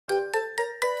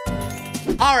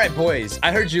All right, boys,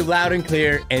 I heard you loud and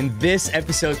clear, and this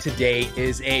episode today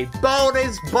is a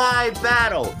bonus buy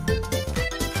battle.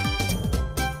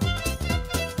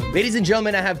 Ladies and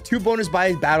gentlemen, I have 2 bonus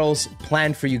buy battles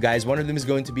planned for you guys. One of them is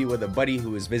going to be with a buddy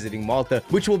who is visiting Malta,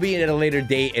 which will be at a later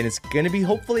date, and it's going to be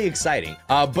hopefully exciting.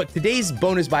 But today's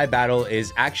bonus buy battle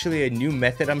is actually a new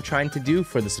method I'm trying to do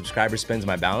for the subscriber spends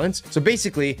my balance. So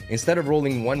basically, instead of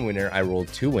rolling 1 winner, I rolled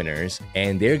 2 winners,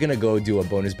 and they're going to go do a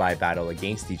bonus buy battle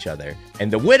against each other. And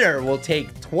the winner will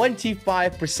take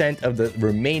 25% of the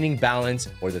remaining balance,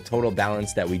 or the total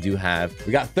balance that we do have.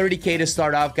 We got 30K to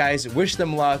start off, guys. Wish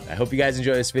them luck. I hope you guys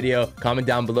enjoy this video. Comment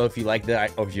down below if you like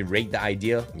that, or if you rate the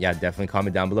idea. Yeah, definitely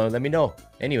comment down below and let me know.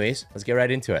 Anyways, let's get right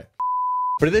into it.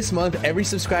 For this month, every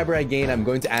subscriber I gain, I'm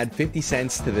going to add 50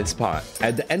 cents to this pot.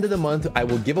 At the end of the month, I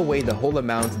will give away the whole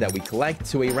amount that we collect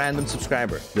to a random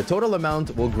subscriber. The total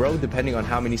amount will grow depending on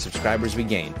how many subscribers we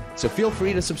gain. So feel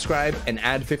free to subscribe and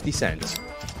add 50 cents.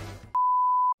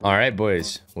 All right,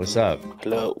 boys, what's up?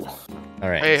 Hello. All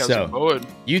right, hey, how's so it going?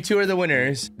 You 2 are the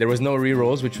winners. There was no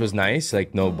rerolls, which was nice,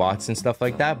 like no bots and stuff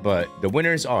like that. But the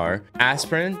winners are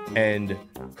Aspirin and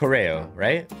Correo,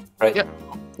 right? Right. Yep.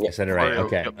 I said it right. Correo,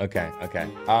 Okay, yep. okay.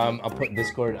 I'll put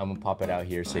Discord. I'm gonna pop it out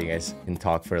here so you guys can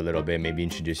talk for a little bit. Maybe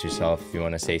introduce yourself if you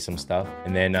want to say some stuff,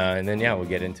 and then yeah, we'll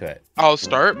get into it. I'll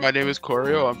start. My name is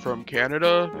Correo. I'm from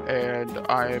Canada, and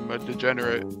I'm a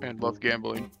degenerate and love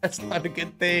gambling. That's not a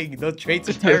good thing. Those traits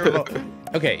are terrible.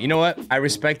 Okay, you know what? I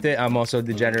respect it. I'm also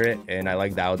degenerate, and I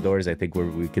like the outdoors. I think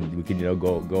we could you know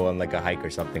go on like a hike or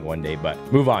something one day. But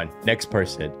move on. Next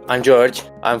person. I'm George.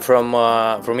 I'm from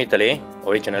Italy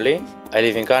originally. I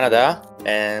live in Canada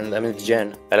and I'm a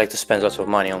degen. I like to spend lots of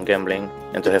money on gambling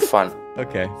and to have fun.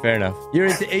 Okay, fair enough. You're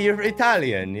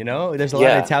Italian, you know? There's a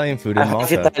lot of Italian food in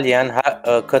Malta. Half Italian,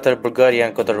 quarter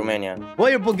Bulgarian, quarter Romanian. Well,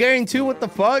 you're Bulgarian too? What the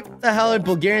fuck? What the hell are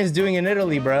Bulgarians doing in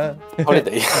Italy, bruh?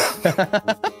 Holiday.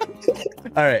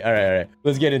 All right.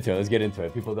 Let's get into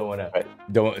it. People don't want to.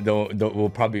 Don't. We'll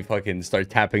probably fucking start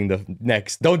tapping the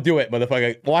next. Don't do it,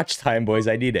 motherfucker. Watch time, boys.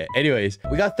 I need it. Anyways,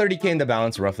 we got 30K in the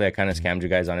balance. Roughly, I kind of scammed you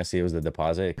guys. Honestly, it was the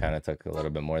deposit. It kind of took a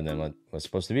little bit more than what was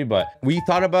supposed to be, but we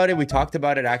thought about it. We talked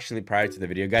about it actually prior to the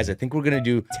video, guys. I think we're gonna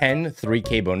do 10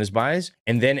 3K bonus buys,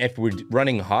 and then if we're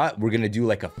running hot, we're gonna do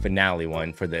like a finale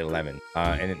one for the 11.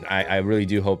 And I really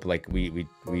do hope like we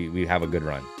have a good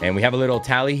run. And we have a little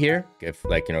tally here. If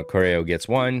like you know Correo gets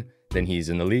 1, then he's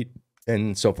in the lead,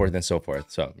 and so forth and so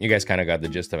forth. So you guys kind of got the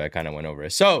gist of it. I kind of went over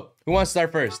it. So who wants to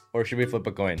start first, or should we flip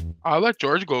a coin? I'll let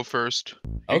George go first.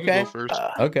 You Okay. can go first.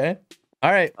 Okay.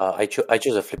 All right. I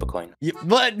choose a flip a coin.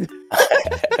 What?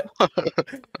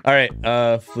 All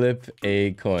right. Flip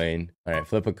a coin. All right.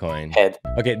 Flip a coin. Head.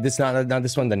 Okay. This not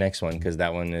this one. The next one, because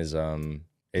that one is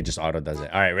it just auto does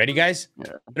it. All right. Ready, guys?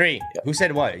 Yeah. 3. Yeah. Who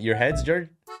said what? Your heads, George?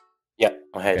 Yeah,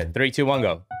 my head. Okay. 3, 2, 1,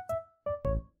 go.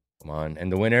 Come on.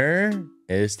 And the winner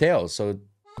is tails. So.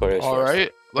 All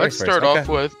right. Let's start off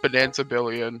with Bonanza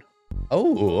Billion.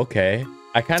 Oh, okay.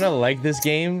 I kind of like this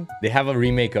game. They have a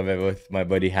remake of it with my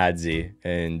buddy Hadzi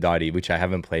and Dottie, which I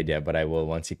haven't played yet, but I will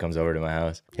once he comes over to my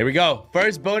house. Here we go.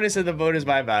 First bonus of the bonus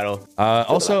buy battle.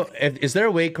 Also, is there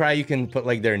a way, Cry, you can put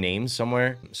like their names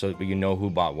somewhere so we can know who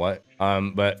bought what?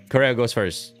 But Correo goes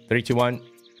first. 3, 2, 1.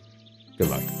 Good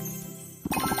luck.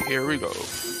 Here we go.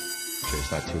 Sure, it's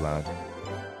not too loud.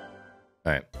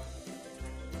 All right.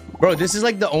 Bro, this is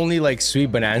like the only like sweet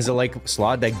bonanza like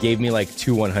slot that gave me like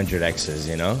 2 100Xs,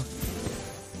 you know?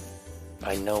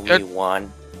 I know me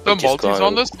one. The multis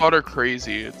on this slot are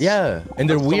crazy. Yeah, and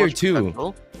they're weird too.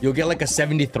 Potential. You'll get like a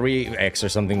 73X or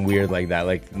something weird like that.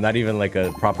 Like not even like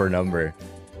a proper number.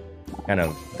 Kind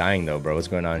of dying though, bro. What's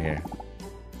going on here?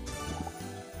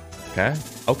 Okay.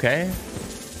 Okay.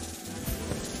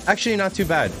 Actually, not too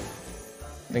bad.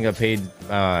 I think I paid...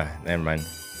 never mind.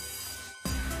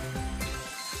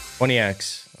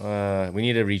 20X. We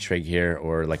need a retrig here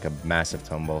or like a massive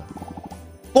tumble.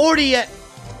 40X!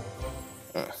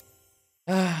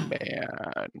 Man.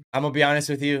 I'm gonna be honest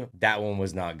with you, that one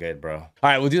was not good, bro. All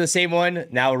right, we'll do the same one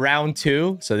now. Round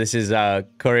 2. So this is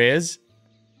Correo's.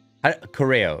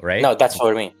 Correo, right? No, that's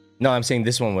for me. No, I'm saying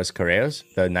this one was Correo's,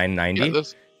 the 990. Yeah,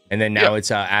 and then now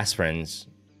it's Aspirin's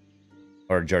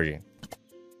or Georgie.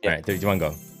 Yeah. All right, 31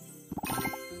 go.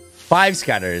 5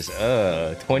 scatters.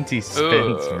 20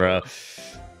 spins, bro.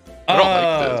 I don't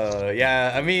like this.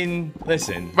 Yeah, I mean,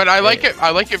 listen. But I like it.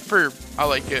 I like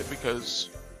it because,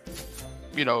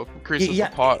 you know, increases the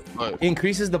pot. But it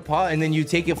increases the pot, and then you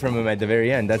take it from him at the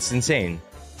very end. That's insane.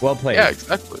 Well played. Yeah,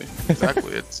 exactly.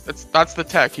 Exactly. That's the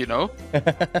tech, you know.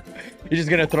 You're just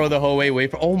gonna throw the whole way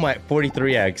for. Oh my,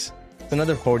 43x. It's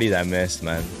another 40 that missed,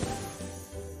 man.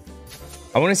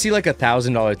 I want to see like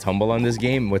 $1,000 tumble on this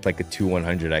game with like a 2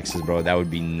 100x's, bro. That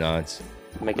would be nuts.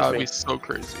 Make it That would 3. be so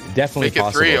crazy. Definitely Make it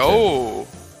possible. 3. too. Oh.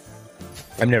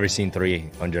 I've never seen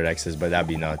 300x's, but that'd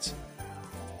be nuts.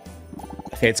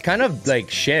 Okay, it's kind of like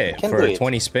shit Can for do it.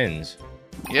 20 spins.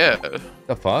 Yeah.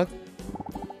 The fuck?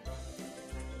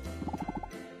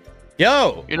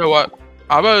 Yo! You know what?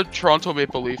 I'm a Toronto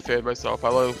Maple Leaf fan myself. I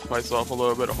love myself a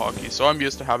little bit of hockey, so I'm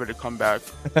used to having to come back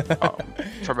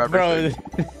from everything.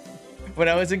 Bro, when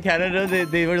I was in Canada,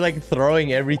 they were like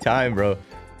throwing every time, bro.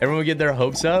 Everyone would get their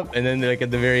hopes up, and then like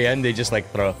at the very end, they just like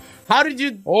throw. How did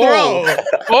you Oh.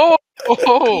 throw?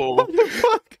 Oh. What the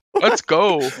fuck? Let's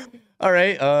go. All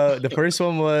right. The first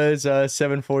one was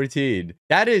 714.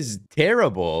 That is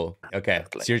terrible. Okay,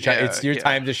 it's your it's your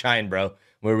time to shine, bro.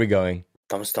 Where are we going?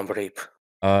 Tombstone Rape.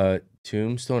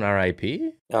 Tombstone RIP.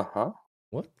 Uh-huh.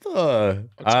 What the?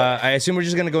 I assume we're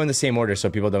just gonna go in the same order so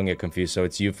people don't get confused. So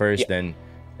it's you first, then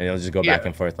and it'll just go back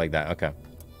and forth like that. Okay.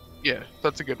 Yeah,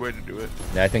 that's a good way to do it.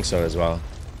 Yeah, I think so as well.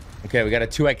 Okay, we got a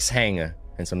 2x hanger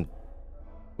and some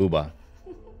booba.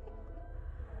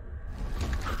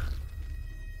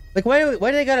 Like, why do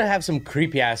they gotta have some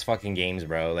creepy ass fucking games,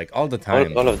 bro? Like all the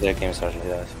time. All of their games are like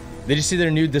that. Did you see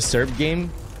their new Disturbed game?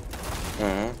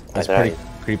 Mm-hmm. That's pretty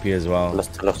creepy as well.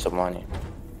 Lost lots of money.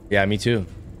 Yeah, me too.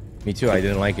 Me too. I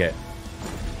didn't like it.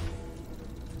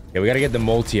 Yeah, we gotta get the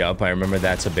multi up. I remember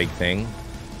that's a big thing.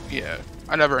 Yeah,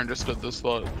 I never understood this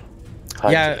thought.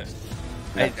 Yeah,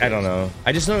 I don't know.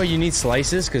 I just know you need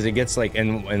slices because it gets like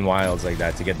in wilds like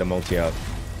that to get the multi up.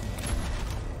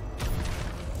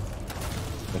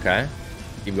 Okay,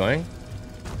 keep going.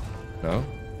 No.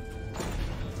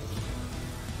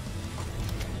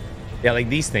 Yeah, like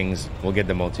these things will get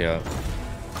the multi up. I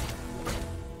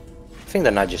think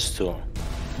the nudges too.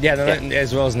 Yeah,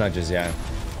 as well as nudges. Yeah,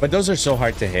 but those are so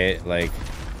hard to hit. Like,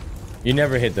 you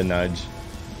never hit the nudge.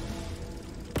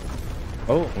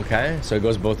 Oh, okay. So it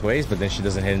goes both ways, but then she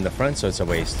doesn't hit in the front, so it's a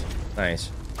waste. Nice.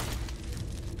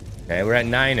 Okay, we're at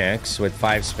 9x with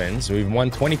 5 spins. We've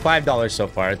won $25 so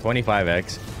far,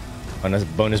 25x on a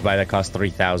bonus buy that costs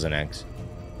 3000x.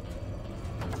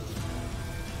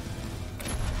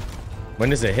 When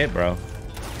does it hit, bro?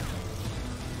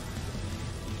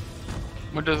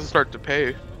 When does it start to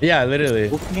pay? Yeah, literally.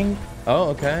 Opening? Oh,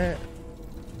 okay.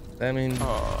 I mean,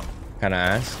 kind of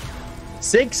ass.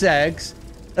 6x?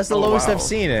 That's the lowest I've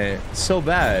seen it. It's so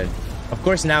bad. Of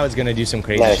course, now it's gonna do some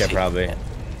crazy shit, probably.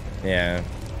 Yeah.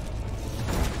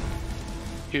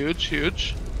 Huge,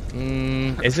 huge.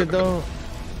 Is it though?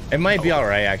 It might be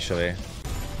alright, actually.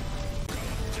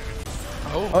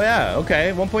 Oh yeah,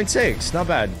 okay. 1.6. Not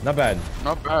bad. Not bad.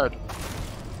 Not bad.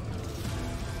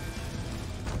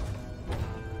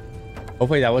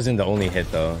 Hopefully that wasn't the only hit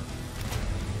though.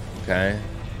 Okay.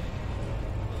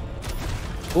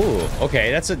 Ooh,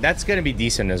 okay. That's gonna be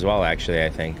decent as well, actually, I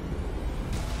think.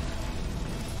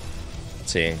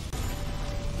 Let's see.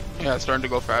 Yeah, it's starting to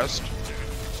go fast.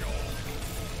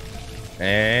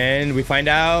 And we find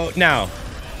out now.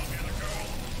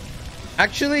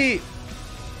 Actually,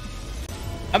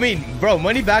 I mean, bro,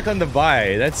 money back on the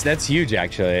buy. That's huge,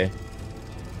 actually.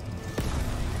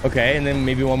 Okay, and then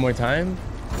maybe one more time.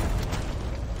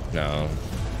 No,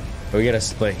 but we get a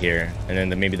split here, and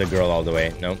then maybe the girl all the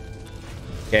way. Nope.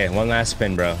 Okay, one last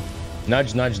spin, bro.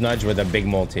 Nudge, nudge, nudge with a big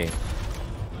multi.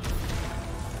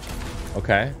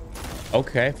 Okay.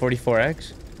 Okay,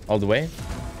 44x all the way.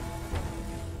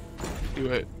 Do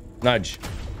it. Nudge.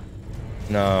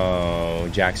 No,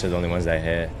 jacks are the only ones that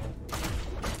hit.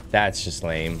 That's just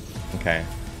lame. Okay.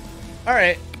 All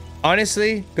right.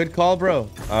 Honestly, good call, bro.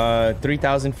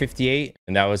 3058,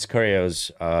 and that was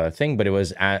Curio's thing, but it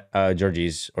was at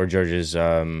George's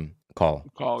call.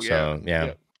 Call, so,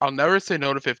 yeah. I'll never say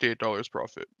no to $58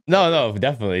 profit. No,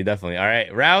 definitely. All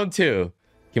right, round 2.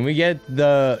 Can we get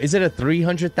the? Is it a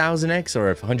 300,000x or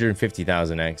a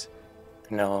 150,000x?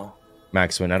 No.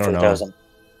 Max win. I don't know. 3,000.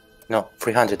 No,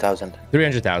 300,000.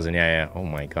 300,000. Yeah. Oh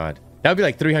my god, that would be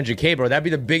like 300k, bro. That'd be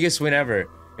the biggest win ever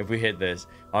if we hit this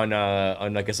on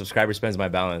like a subscriber spends my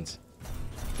balance.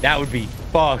 That would be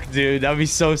dude. That would be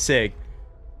so sick.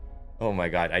 Oh my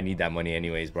god, I need that money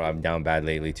anyways, bro. I'm down bad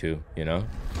lately too. You know,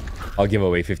 I'll give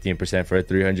away 15% for a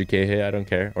 300k hit. I don't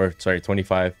care. Or sorry,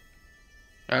 25.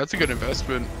 Yeah, that's a good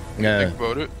investment. Yeah. Think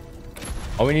about it.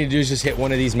 All we need to do is just hit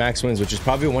one of these max wins, which is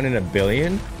probably 1 in a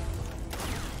billion.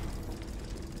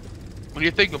 When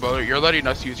you think about it, you're letting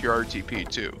us use your RTP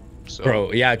too. So,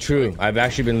 bro, yeah, true. I've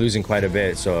actually been losing quite a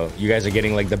bit, so you guys are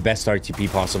getting like the best RTP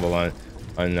possible on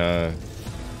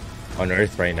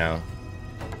Earth right now.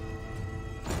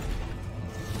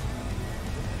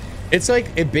 It's like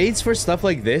it baits for stuff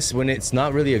like this when it's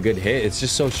not really a good hit. It's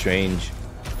just so strange.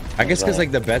 I guess because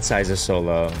like the bet size is so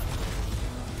low.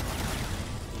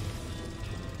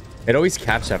 It always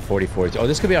caps at 44. Oh,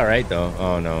 this could be all right though.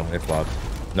 Oh no, it flopped.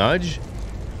 Nudge.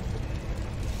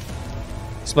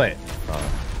 Split.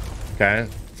 Oh. Okay.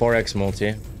 4x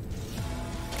multi.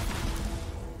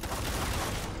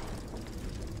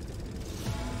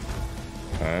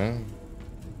 Okay.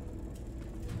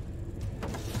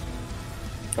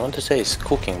 I want to say it's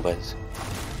cooking, but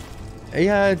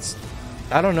Yeah, it's...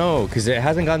 I don't know, because it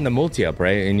hasn't gotten the multi up,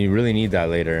 right? And you really need that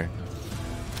later.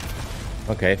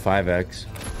 Okay, 5x.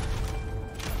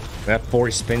 We have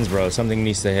 4 spins, bro. Something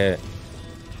needs to hit.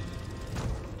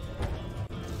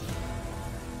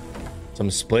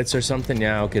 Some splits or something?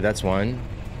 Yeah, okay, that's one.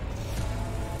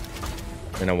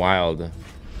 And a wild.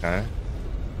 Okay.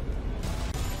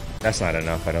 That's not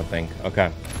enough, I don't think.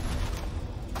 Okay.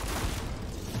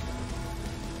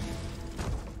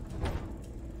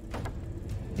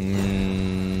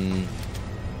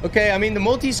 Okay, I mean the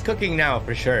multi's cooking now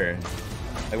for sure.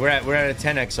 Like we're at a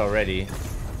 10x already,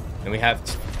 and we have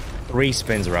 3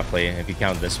 spins roughly if you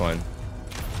count this one.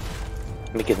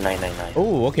 make it 999.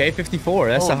 Oh, okay, 54.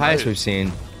 That's the highest nice. we've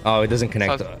seen. Oh, it doesn't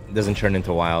connect. Doesn't turn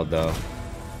into wild though.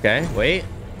 Okay, wait.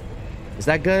 Is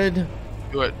that good?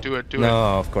 Do it. Do it.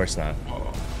 No, of course not.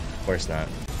 Of course not.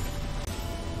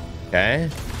 Okay,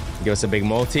 give us a big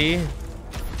multi.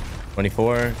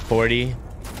 24, 40,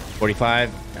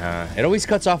 45. It always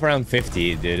cuts off around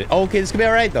 50, dude. Oh, okay, this could be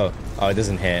all right though. Oh, it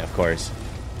doesn't hit, of course.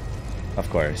 Of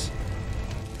course.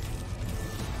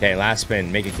 Okay, last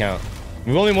spin. Make it count.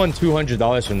 We've only won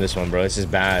 $200 from this one, bro. This is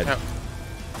bad. Yeah.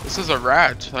 This is a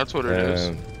rat. That's what it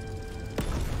is.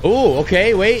 Oh,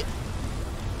 okay, wait.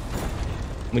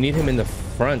 We need him in the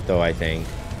front though, I think.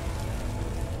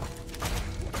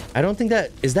 I don't think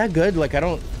that... Is that good? Like, I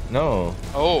don't know.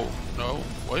 Oh, no.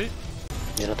 Wait.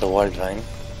 You're not a wild line.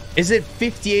 Is it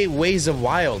 58 ways of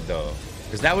wild though?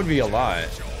 Because that would be a lot.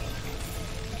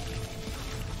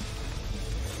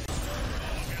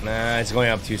 Nah, it's going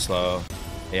up too slow.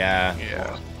 Yeah.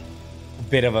 Yeah.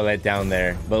 Bit of a letdown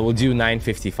there. But we'll do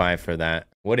 955 for that.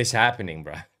 What is happening,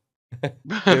 bro?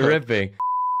 You're ripping.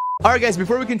 Alright guys,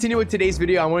 before we continue with today's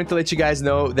video, I wanted to let you guys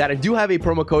know that I do have a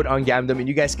promo code on Gamdom and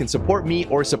you guys can support me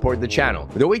or support the channel.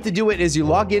 The way to do it is you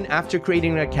log in after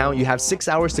creating an account. You have 6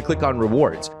 hours to click on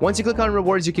rewards. Once you click on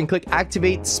rewards, you can click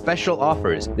activate special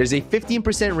offers. There's a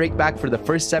 15% rake back for the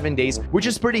first 7 days, which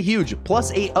is pretty huge,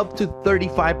 plus a up to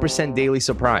 35% daily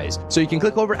surprise. So you can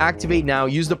click over activate now,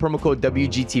 use the promo code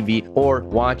WGTV or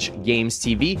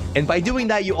WatchGamesTV. And by doing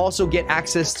that, you also get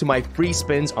access to my free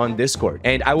spins on Discord.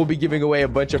 And I will be giving away a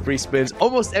bunch of free spins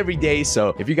almost every day.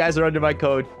 So if you guys are under my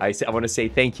code, I want to say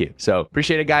thank you. So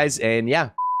appreciate it, guys. And yeah.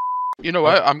 You know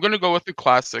what? I'm going to go with the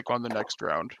classic on the next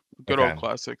round. Good old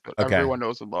classic that everyone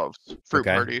knows and loves. Fruit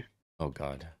Party. Oh,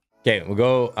 God. Okay, we'll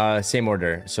go same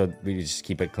order. So we just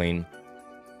keep it clean.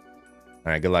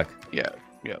 All right, good luck. Yeah,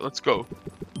 let's go.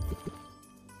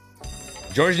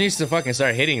 George needs to fucking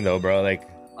start hitting, though, bro. Like,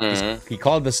 he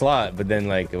called the slot, but then,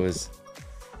 like,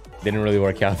 didn't really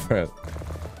work out for him.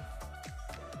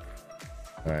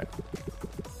 All right.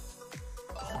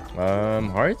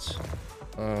 Hearts?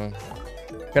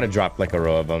 Gotta drop like a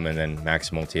row of them and then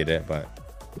max multi it, but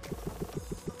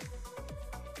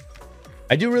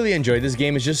I do really enjoy this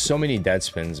game. It's just so many dead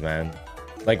spins, man.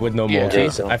 Like with no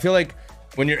multis. I feel like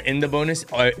when you're in the bonus,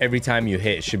 every time you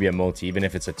hit, it should be a multi, even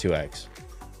if it's a 2x.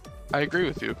 I agree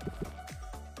with you.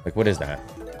 Like, what is that?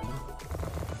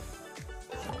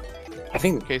 I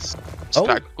think... Okay,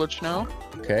 stack glitch now.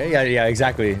 Okay, yeah,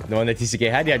 exactly. The one that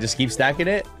TCK had, yeah, just keep stacking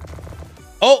it.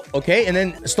 Oh, okay, and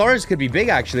then stars could be big,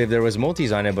 actually, if there was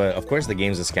multis on it, but of course the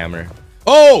game's a scammer.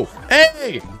 Oh,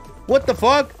 hey! What the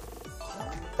fuck?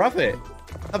 Profit.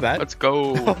 Not bad. Let's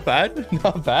go. Not bad.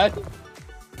 Not bad.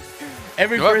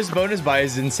 Every first bonus buy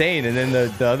is insane, and then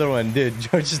the other one, dude,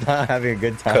 George is not having a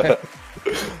good time.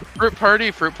 Fruit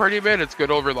Party, man, it's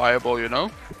good old reliable, you know?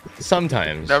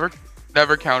 Sometimes.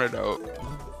 Never count it out.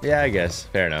 Yeah, I guess.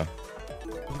 Fair enough.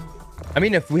 I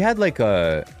mean, if we had like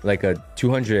a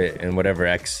 200 and whatever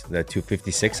X, the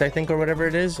 256, I think, or whatever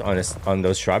it is on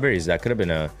those strawberries, that could have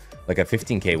been like a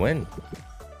 15K win.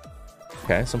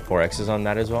 Okay, some 4Xs on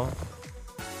that as well.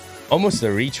 Almost a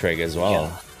retrig as well.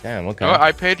 Yeah. Damn, okay. No,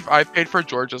 I paid for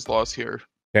George's loss here.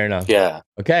 Fair enough. Yeah.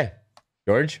 Okay,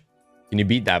 George, can you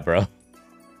beat that, bro?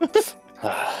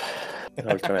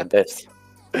 I'll try my best.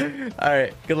 All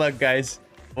right, good luck, guys.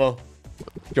 Well,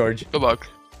 George. Good luck.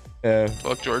 Good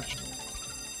luck, George.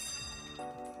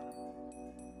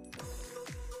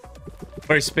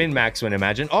 First spin max win,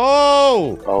 imagine.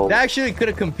 Oh! That actually could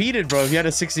have competed, bro, if you had a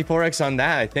 64x on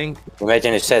that, I think.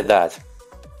 Imagine you said that.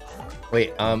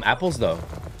 Wait, apples, though.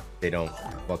 They don't.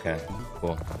 Okay,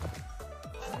 cool.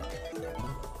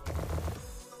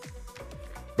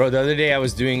 Bro, the other day I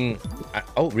was doing...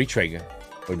 oh, retrig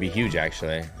would be huge,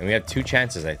 actually. And we have 2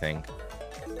 chances, I think.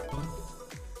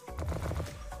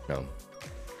 No.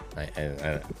 I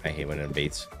hate when it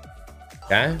baits.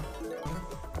 Okay?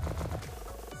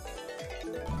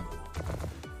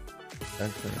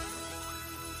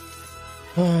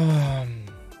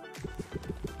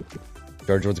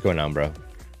 George, what's going on, bro?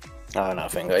 Oh,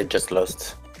 nothing. I just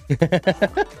lost. And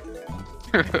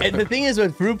the thing is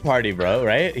with Fruit Party, bro,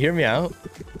 right? Hear me out.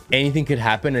 Anything could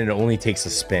happen and it only takes a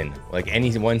spin. Like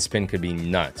any one spin could be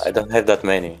nuts. I don't have that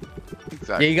many. Yeah,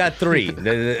 Exactly. you got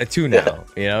 3. 2 now,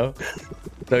 you know?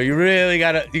 So you really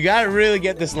gotta really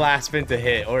get this last spin to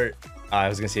hit. Or I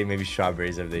was gonna say maybe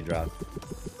strawberries if they drop.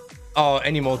 Oh,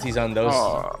 any multis on those?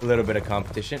 A little bit of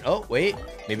competition. Oh, wait.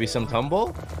 Maybe some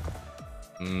tumble?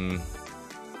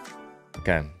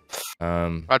 Okay.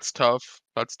 That's tough.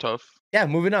 That's tough. Yeah,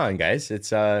 moving on, guys.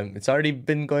 It's already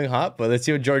been going hot, but let's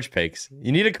see what George picks.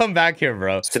 You need to come back here,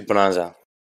 bro. Sweet Bonanza.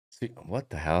 What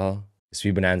the hell?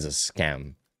 Sweet Bonanza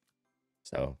scam.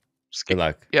 So good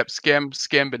luck. Yep,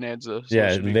 scam bonanza.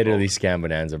 Yeah, literally scam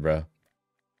bonanza, bro.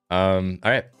 All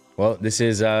right. Well, this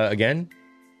is again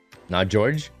not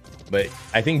George, but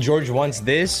I think George wants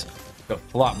this to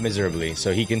flop miserably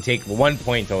so he can take 1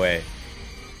 point away.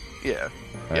 Yeah.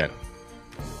 All yeah. right.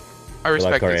 I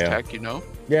respect luck, his Oreo. tech, you know.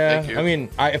 Yeah, Thank you. I mean,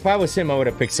 if I was him, I would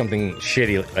have picked something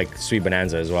shitty like Sweet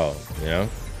Bonanza as well, you know?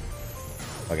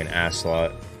 Like an ass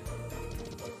slot.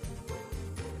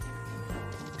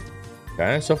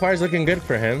 Okay, so far it's looking good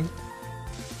for him.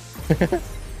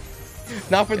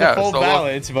 Not for the full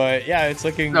balance, but yeah, it's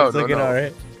looking all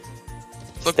right.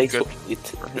 It's looking good.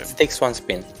 It takes 1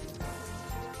 spin.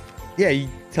 Yeah, you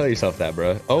tell yourself that,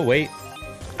 bro. Oh, wait.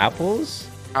 Apples?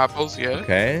 Apples, yeah.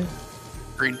 Okay.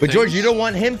 Green But George, you don't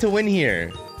want him to win here.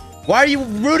 Why are you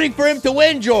rooting for him to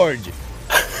win, George?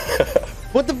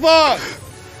 What the fuck?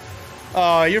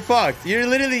 Oh, you're fucked. You're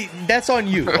literally... That's on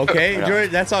you, okay? Yeah. George,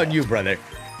 that's on you, brother.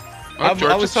 Oh,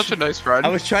 George is such a nice friend. I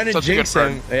was trying to jinx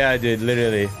him. Yeah, dude,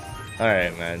 literally. All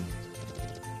right, man.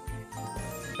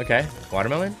 Okay,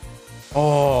 watermelon?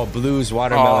 Oh, blues,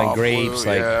 watermelon, grapes,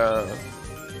 blue, like... Yeah.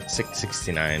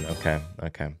 669, okay,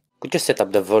 okay. Could you set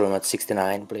up the volume at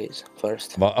 69, please,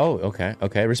 first? Well, oh, okay,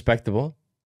 okay, respectable.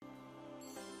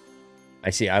 I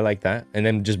see, I like that. And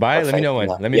then just buy it, let me know when.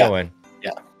 Let me know when.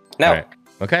 Yeah. Now. All right.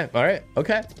 Okay, all right,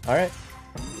 okay, all right.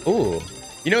 Ooh.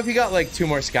 You know, if you got like 2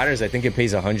 more scatters, I think it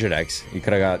pays 100x. You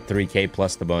could have got 3k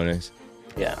plus the bonus.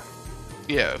 Yeah.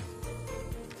 Yeah.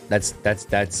 That's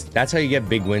how you get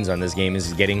big wins on this game,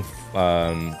 is getting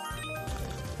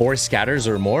 4 scatters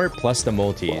or more plus the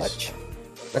multis.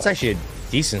 That's actually a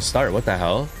decent start. What the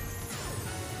hell?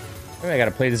 Maybe I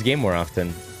gotta play this game more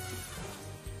often.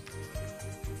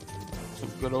 Some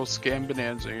good old scam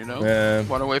bonanza, you know? Yeah.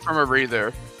 One away from a re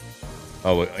there.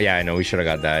 Oh, yeah, I know. We should have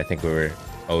got that. I think we were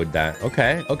owed that.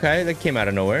 Okay, okay. That came out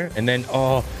of nowhere. And then,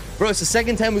 oh, bro, it's the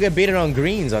second time we got baited on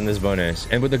greens on this bonus.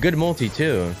 And with a good multi,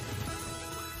 too.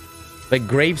 Like,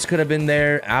 grapes could have been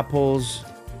there. Apples.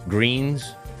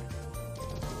 Greens.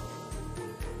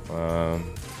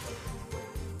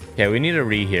 Okay, we need a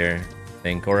re here, I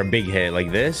think. Or a big hit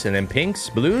like this. And then pinks.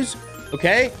 Blues.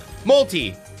 Okay.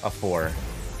 Multi. A 4.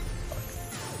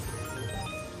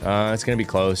 It's going to be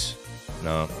close.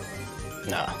 No.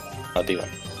 No, not even.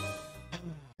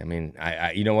 I mean,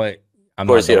 I you know what?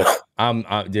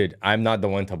 Dude, I'm not the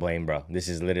one to blame, bro. This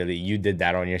is literally, you did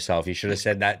that on yourself. You should have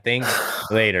said that thing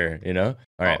later, you know?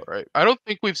 All right. All right. I don't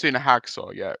think we've seen a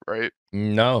hacksaw yet, right?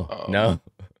 No, no.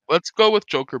 Let's go with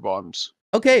Joker bombs.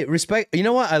 Okay, respect. You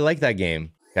know what? I like that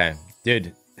game. Okay,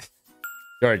 dude.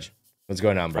 George, what's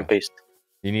going on, bro? I'm pissed.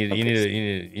 You need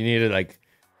to like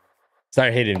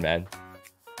start hitting, man.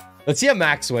 Let's see a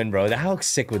max win, bro. How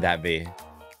sick would that be?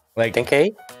 Like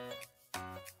 10k?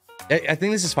 I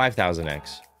think this is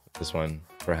 5000x. This one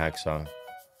for hacksaw.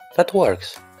 That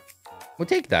works. We'll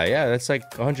take that. Yeah, that's like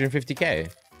 150k.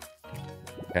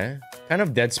 Okay. Kind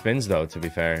of dead spins though, to be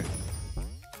fair.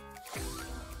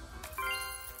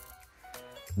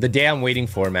 The day I'm waiting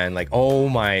for, man. Like, oh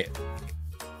my,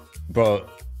 bro.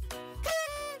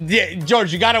 Yeah,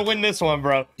 George, you gotta win this one,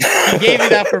 bro. He gave me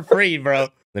that for free, bro.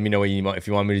 Let me know if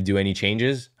you want me to do any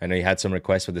changes. I know you had some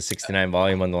requests for the 69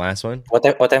 volume on the last one.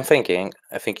 What I'm thinking,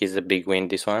 I think is a big win,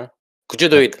 this one. Could you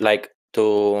do it like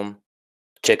to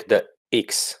check the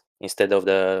X instead of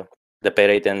the pay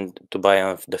rate and to buy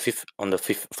on the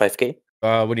 5k?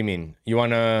 What do you mean? You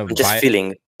wanna just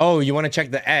feeling. Oh, you wanna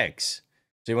check the X.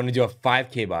 So you wanna do a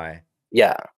 5k buy.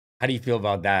 Yeah. How do you feel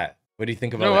about that? What do you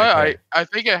think about You know that? what? I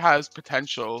think it has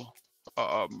potential.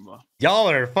 Y'all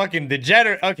are fucking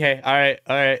degenerate. Okay, all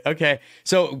right, okay.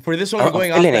 So for this one, we're I'm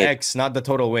going off the feeling it. X, not the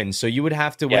total win. So you would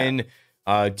have to Yeah.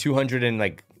 win 200 and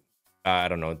like I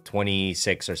don't know,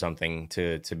 26 or something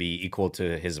to be equal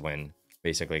to his win,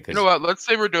 basically. You know what? Let's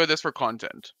say we're doing this for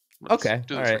content. Let's Okay,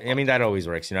 do all this for right. I mean, that always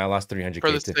works. You know, I lost 300K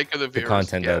for the to sake of the viewers.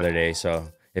 content the yeah. other day, so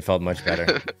it felt much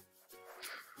better.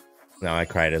 No, I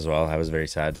cried as well. I was very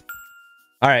sad.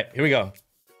 All right, here we go.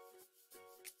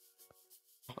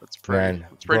 Let's pray. Man,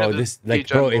 Let's pray bro, to this the like,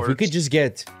 P-Gen bro, if we lords. could just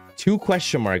get 2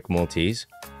 question mark multis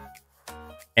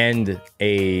and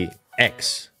a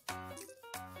X,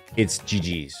 it's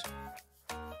GG's.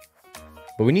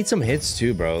 But we need some hits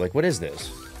too, bro. Like, what is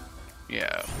this?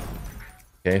 Yeah.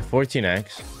 Okay,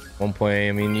 14X, 1 point.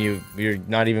 I mean, you're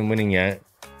not even winning yet.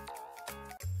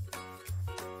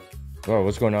 Bro,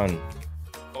 what's going on?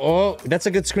 Oh, that's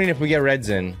a good screen if we get reds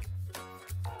in.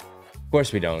 Of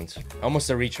course we don't. Almost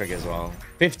a retrig as well.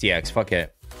 50X, fuck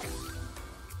it.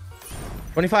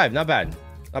 25, not bad.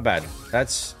 Not bad.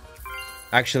 That's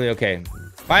actually okay.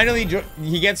 Finally,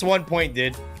 he gets 1 point,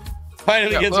 dude.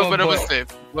 Finally Yeah, gets little 1 bit point. of a save.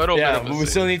 Little bit Yeah, of a but we save.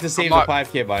 still need to save I'm the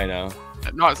 5K by now.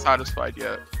 Not satisfied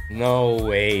yet. No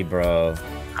way, bro.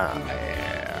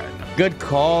 Good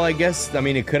call, I guess. I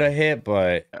mean, it could have hit,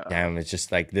 but damn, it's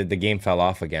just like the game fell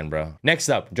off again, bro. Next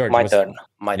up, George. My turn.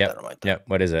 My Yep. turn. Yep.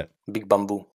 What is it? Big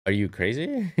bamboo. Are you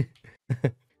crazy?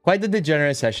 Quite the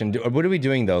degenerate session. What are we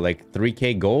doing though? Like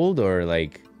 3K gold or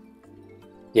like?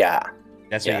 Yeah.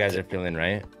 That's what Yeah. you guys are feeling,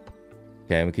 right?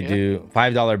 Okay, we could do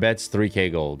 $5 bets, 3K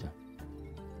gold.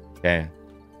 Okay.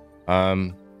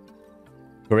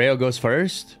 Correo goes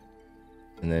first,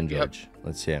 and then George.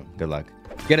 Let's see. Good luck.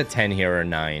 Get a 10 here or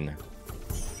 9.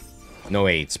 No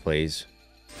 8s, please.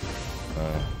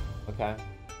 Okay.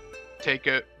 Take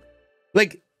it.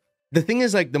 Like, the thing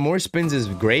is, like, the more spins is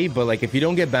great, but like, if you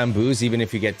don't get bamboos, even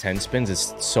if you get 10 spins,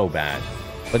 it's so bad.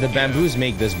 But the bamboos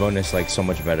make this bonus like so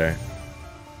much better.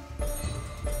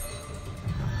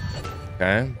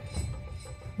 Okay.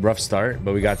 Rough start,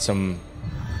 but we got some.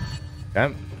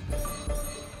 Okay.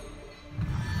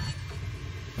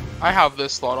 I have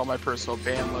this slot on my personal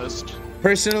ban list.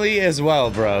 Personally as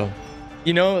well, bro.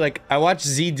 You know, like I watched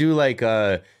Z do like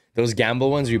those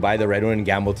gamble ones where you buy the red one and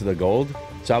gamble to the gold.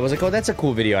 So I was like, oh, that's a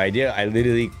cool video idea. I don't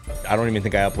even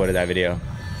think I uploaded that video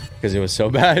because it was so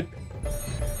bad.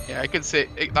 Yeah, I could say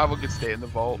that one could stay in the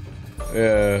vault.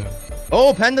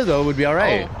 Oh, panda though would be all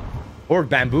right. Oh. Or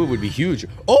bamboo would be huge.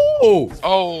 Oh,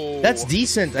 Oh, that's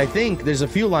decent. I think there's a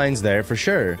few lines there for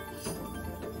sure.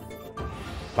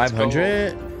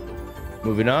 500.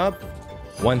 Moving up.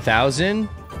 1,000.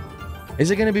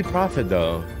 Is it gonna be profit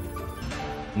though?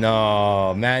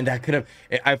 No, man, that could have.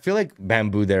 I feel like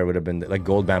bamboo there would have been like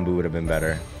gold bamboo would have been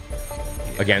better.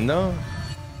 Again though?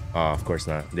 Oh, of course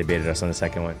not. They baited us on the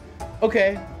second one.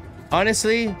 Okay.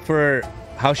 Honestly, for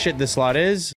how shit this slot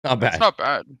is, not bad. it's not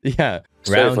bad. Yeah.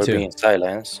 Sorry Round for 2. being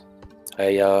silent.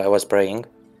 I was praying.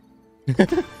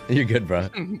 You're good, bro.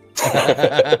 Such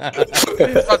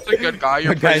a good guy.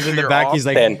 You're The guy's praying in for the your back. off. He's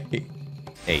like, 10.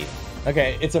 8.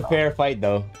 Okay, it's a fair fight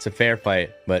though. It's a fair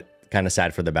fight, but kind of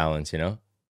sad for the balance, you know.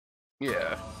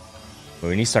 Yeah. But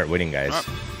we need to start winning, guys.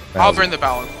 I'll bring the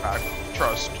balance back.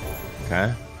 Trust.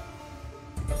 Okay.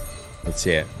 Let's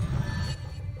see it.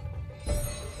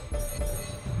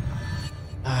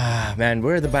 Ah, man,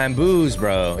 where are the bamboos,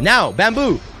 bro? Now,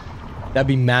 bamboo! That'd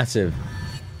be massive.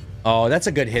 Oh, that's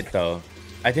a good hit, though.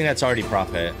 I think that's already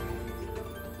profit.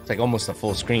 It's like almost a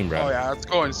full screen, bro. Oh yeah, it's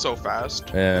going so fast.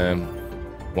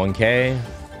 1K.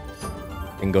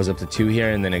 And goes up to 2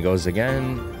 here, and then it goes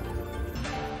again.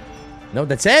 No,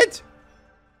 that's it?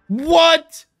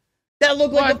 What? That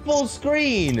looked like a What? full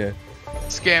screen.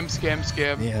 Scam, scam,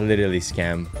 scam. Yeah, literally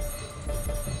scam.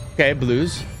 Okay,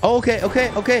 blues. Oh, okay.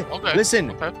 Okay,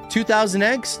 Listen, okay.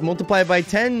 2000x multiplied by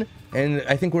 10, and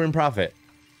I think we're in profit.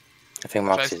 I think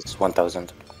max is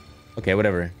 1,000. Okay,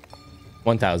 whatever.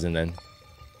 1000 then.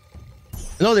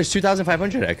 No, there's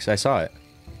 2500x. I saw it.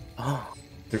 Oh,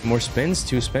 More spins,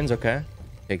 2 spins. Okay,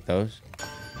 take those.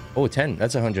 Oh, 10.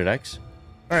 That's 100x.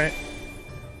 All right.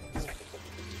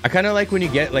 I kind of like when you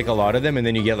get like a lot of them, and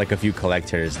then you get like a few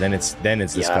collectors. Then it's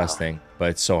disgusting, but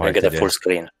it's so I hard get to a do. full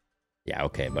screen. Yeah,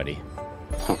 okay, buddy.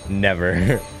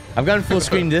 Never. I've gotten full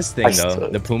screen this thing though,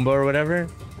 the Pumbaa or whatever.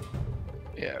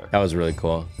 Yeah. That was really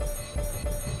cool.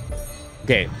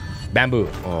 Okay, bamboo.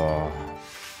 Oh,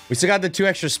 we still got the 2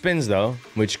 extra spins though,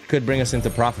 which could bring us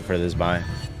into profit for this buy.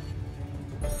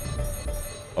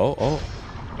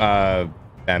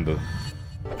 Bamboo.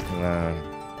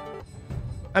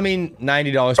 I mean,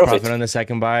 $90 profit on the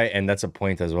second buy, and that's a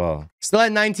point as well. Still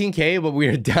at 19K, but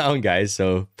we're down, guys.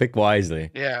 So pick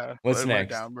wisely. Yeah. What's we're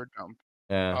next? Down. We're down.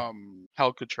 Yeah.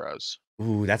 Alcatraz.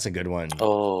 Ooh, that's a good one.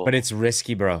 Oh, But it's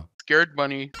risky, bro. Scared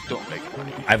money, don't make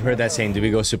money. I've heard that saying. Do we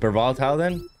go super volatile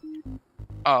then?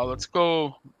 Let's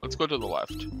go to the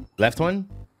left. Left one?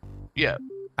 Yeah.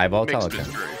 High volatile? Mixed Okay.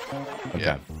 mystery. Okay.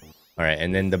 Yeah. All right.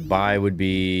 And then the buy would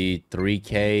be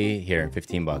 3K. Here,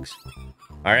 15 bucks.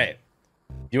 All right.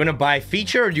 Do you want to buy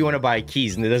feature or do you want to buy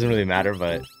keys? And it doesn't really matter,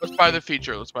 but... Let's buy the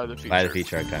feature. Let's buy the feature. Buy the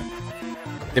feature, okay.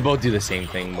 They both do the same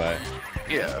thing, but...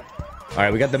 Yeah. All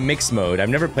right, we got the mixed mode. I've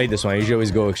never played this one. I usually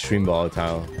always go extreme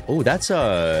volatile. Oh, that's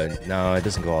no, it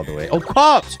doesn't go all the way. Oh,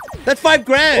 cops! That's $5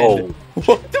 grand! Oh.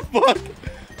 What the fuck?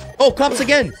 Oh, cops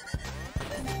again!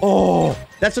 Oh,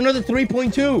 that's another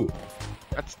 3.2.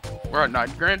 We're at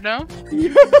 $9 grand now.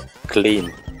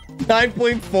 clean.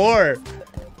 9.4.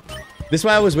 This is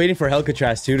why I was waiting for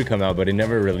Alcatraz 2 to come out, but it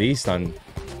never released on...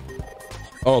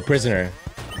 Oh, Prisoner.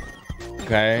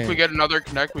 Okay. If we get another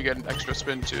connect, we get an extra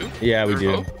spin too. Yeah, we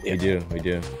do. Yeah. We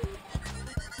do.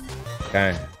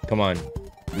 Okay, come on.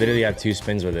 Literally have 2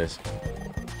 spins with this.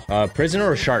 Prisoner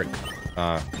or shark?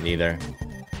 Neither.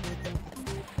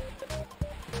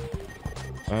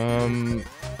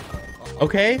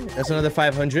 Okay, that's another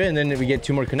 500, and then we get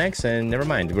 2 more connects, and never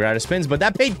mind, we're out of spins. But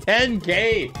that paid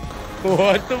 10K.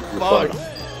 What the fuck?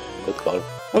 Good call.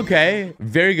 Okay,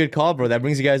 very good call, bro. That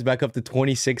brings you guys back up to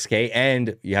 26K,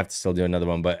 and you have to still do another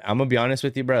one. But I'm gonna be honest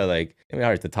with you, bro. Like, it's gonna be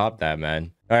hard to top that,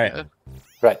 man. All right. Yeah.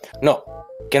 Right. No.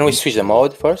 Can we switch the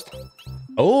mode first?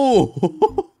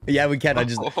 Oh, yeah, we can. I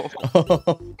just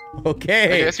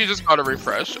okay. I guess you just gotta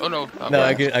refresh. Oh no. not No,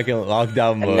 bad. I can lock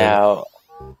down mode. And now,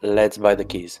 let's buy the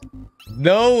keys.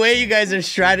 No way, you guys are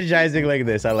strategizing like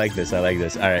this. I like this. All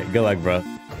right, good luck, bro.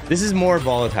 This is more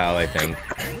volatile, I think.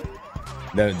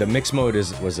 The mixed mode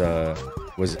was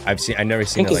I've never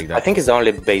seen it like that. I think it's the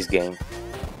only base game.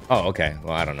 Oh, okay.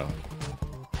 Well, I don't know.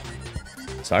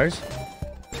 Stars?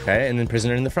 Okay, and then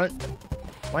Prisoner in the front?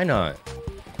 Why not?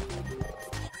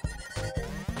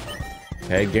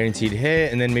 Okay, guaranteed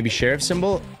hit, and then maybe Sheriff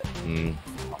symbol?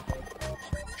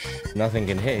 Nothing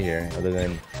can hit here other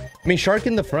than... I mean, Shark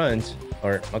in the front,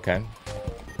 or... Okay.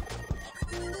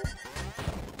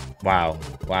 Wow.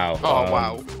 Wow. Oh,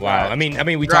 wow. Wow. I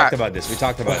mean, we talked about this.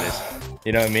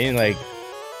 You know what I mean? Like...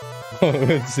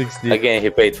 60. Again, he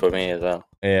paid for me as well.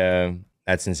 Yeah,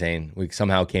 that's insane. We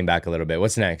somehow came back a little bit.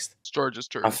 What's next? It's George's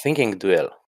turn. I'm thinking duel.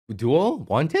 Duel?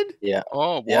 Wanted? Yeah.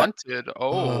 Oh, Yeah. wanted.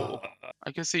 Oh,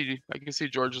 I can see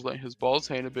George is letting his balls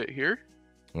hang a bit here.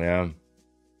 Yeah.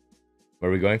 Are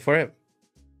we going for it?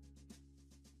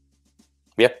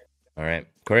 Yep. All right.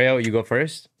 Coreo, you go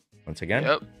first. Once again.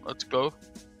 Yep, let's go.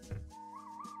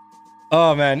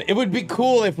 Oh, man. It would be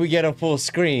cool if we get a full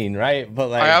screen, right? But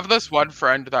like... I have this one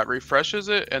friend that refreshes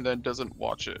it and then doesn't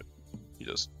watch it. He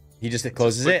just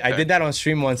closes quick it. I check. did that on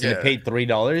stream once and it Yeah. paid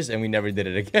 $3 and we never did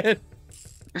it again.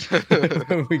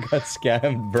 We got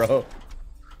scammed, bro.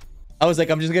 I was like,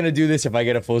 I'm just gonna do this if I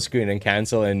get a full screen and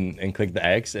cancel and click the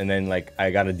X, and then like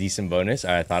I got a decent bonus.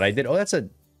 I thought I did. Oh, that's That's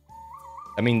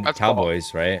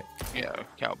Cowboys, right? Yeah,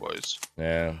 Cowboys.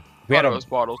 Yeah. We had those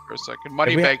bottles for a second.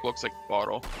 Money we bag looks like a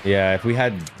bottle. Yeah, if we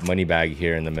had money bag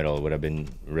here in the middle, it would have been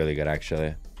really good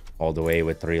actually. All the way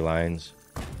with 3 lines.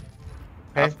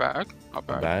 Half bag, not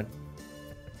bad. Not bad.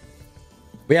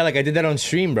 But yeah, like I did that on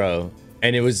stream, bro.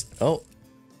 And it was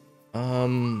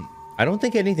I don't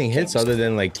think anything hits other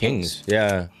than like kings.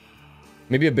 Yeah.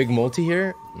 Maybe a big multi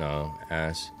here? No,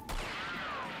 ass.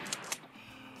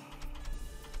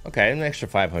 Okay, an extra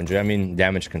 500. I mean,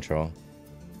 damage control.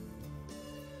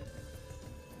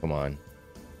 Come on.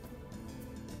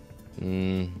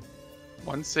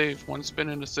 One save, one spin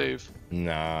and a save.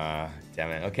 Nah,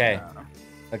 damn it. Okay.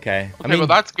 Okay. Okay, well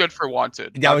that's good for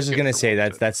wanted. Yeah, I was That's just good gonna for say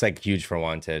wanted. that's like huge for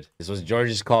wanted. This was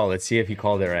George's call. Let's see if he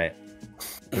called it right.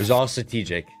 It was all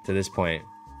strategic to this point.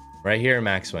 Right here,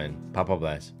 max win. Papa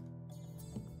bless.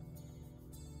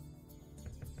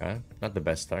 Okay, not the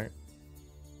best start.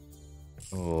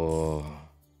 Oh.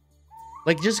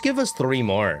 Like, just give us 3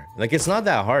 more. Like, it's not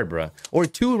that hard, bro. Or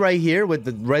 2 right here with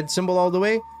the red symbol all the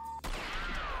way.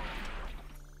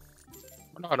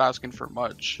 We're not asking for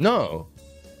much. No.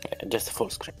 Yeah, just a full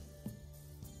screen.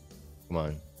 Come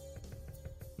on.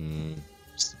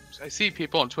 I see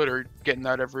people on Twitter getting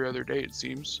that every other day, it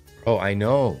seems. Oh, I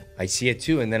know. I see it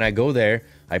too. And then I go there.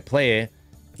 I play it.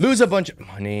 Lose a bunch of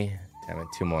money. Damn it.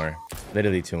 2 more.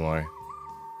 Literally 2 more.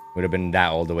 Would have been that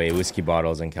all the way. Whiskey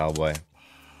bottles and cowboy.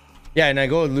 Yeah, and I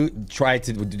go try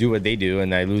to do what they do.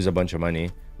 And I lose a bunch of money.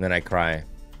 And then I cry.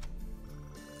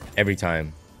 Every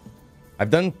time.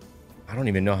 I've done... I don't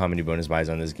even know how many bonus buys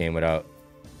on this game without...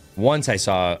 Once I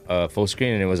saw a full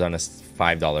screen and it was on a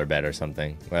 $5 bet or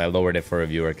something. Well, I lowered it for a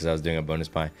viewer because I was doing a bonus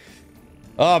buy.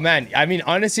 Oh man, I mean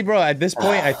honestly, bro, at this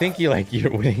point, I think you're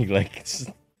winning. Like it's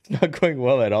not going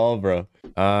well at all, bro.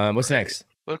 What's next?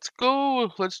 Let's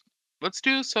go. Let's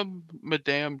do some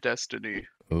Madame Destiny.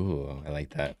 Ooh, I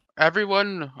like that.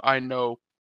 Everyone I know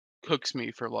cooks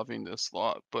me for loving this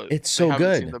slot, but It's they so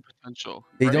haven't seen good. the potential.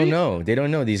 They don't right? know. They don't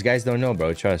know. These guys don't know,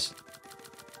 bro. Trust.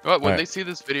 But when Alright. they see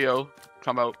this video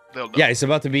come out, they'll know. Yeah, it's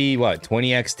about to be what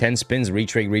 20x, 10 spins,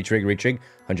 retrig,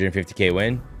 150k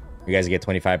win. You guys get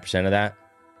 25% of that.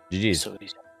 GG's. So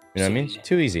easy. You know what I mean? Easy.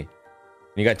 Too easy.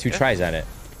 You got 2 tries at it.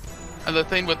 And the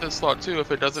thing with this slot too,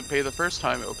 if it doesn't pay the first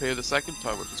time, it'll pay the second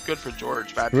time, which is good for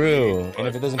George. Bad for True. me, And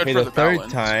if it doesn't good pay for the third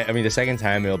balance. time, I mean the second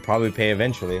time, it'll probably pay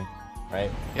eventually, right?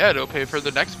 Yeah, it'll pay for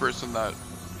the next person that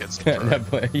gets to try. That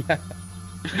point, yeah.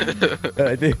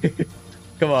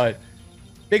 Come on.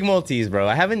 Big multis, bro.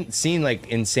 I haven't seen like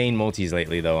insane multis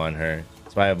lately though on her.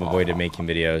 That's why I've avoided making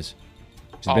videos.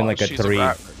 She's been like a she's 3.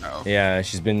 rat right now. Yeah,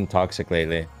 she's been toxic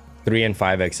lately. 3 and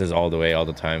 5x's all the way, all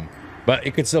the time. But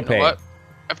it could still You know pay. what?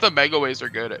 If the mega ways are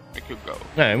good, it could go.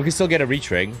 Yeah, and we can still get a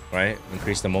retrig, right?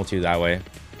 Increase the multi that way.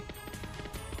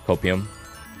 Copium.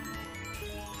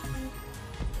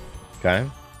 Okay.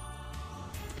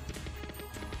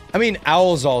 I mean,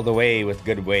 owls all the way with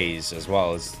good ways as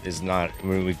well is not.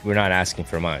 We're not asking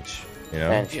for much, you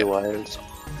know. And few wilds.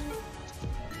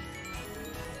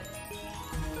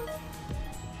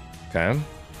 Okay.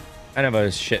 Kind of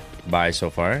a shit buy so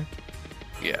far.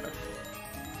 Yeah.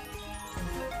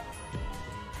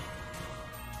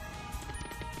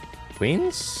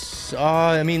 Queens?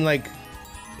 I mean, like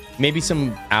maybe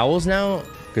some owls now,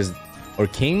 or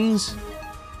kings.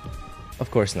 Of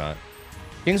course not.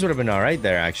 Kings would have been all right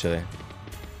there, actually.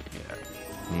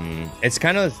 Yeah. It's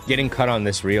kind of getting cut on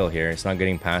this reel here. It's not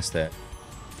getting past it.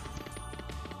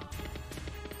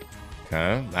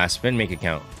 Okay, last spin, make it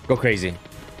count. Go crazy.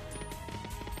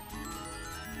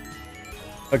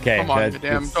 Okay. Come on,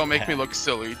 Madame. Don't make me look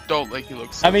silly. Don't make me look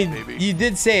I silly, mean, baby. you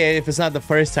did say if it's not the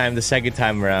first time, the second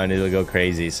time around, it'll go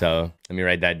crazy. So let me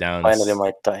write that down. Finally,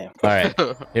 my time. All right,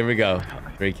 here we go.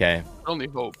 3K. Only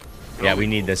hope. Yeah, we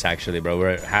need this actually, bro.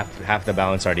 We're half the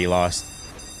balance already lost.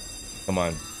 Come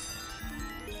on.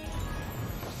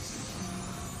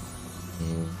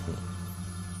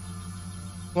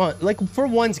 Well, like for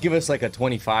once, give us like a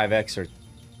 25x or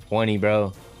 20,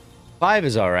 bro. 5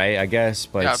 is all right, I guess,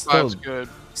 but Yeah, it's still 5's good.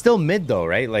 still mid though,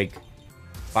 right? Like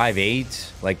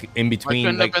 5-8, like in Why between,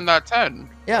 couldn't like have been that 10?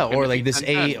 yeah, Couldn't or it like be this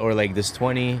 10? 8 or like this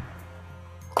 20.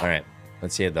 All right,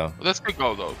 let's see it though. This could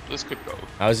go though. This could go.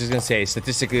 I was just gonna say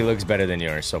statistically looks better than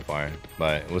yours so far,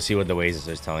 but we'll see what the Waze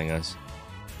is telling us.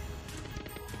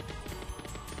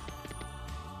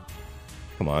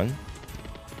 Come on.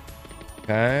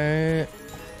 Okay.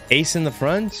 Ace in the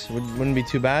front wouldn't be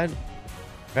too bad.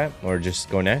 Okay, or just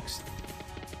go next.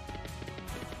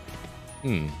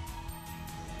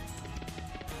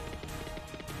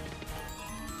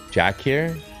 Jack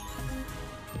here.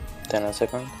 10 a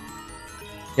second.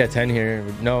 Yeah, 10 here.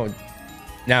 No,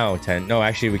 now 10. No,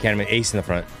 actually, we can't have an ace in the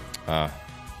front.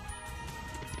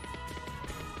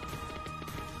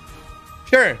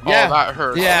 Sure. Yeah. Oh, that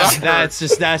hurts. Yeah, That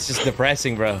hurts. that's just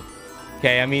depressing, bro.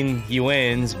 Okay, I mean he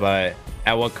wins, but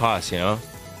at what cost? You know,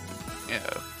 Yeah.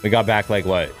 we got back like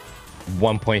what,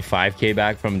 1.5k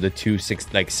back from the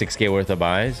 6k worth of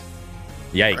buys.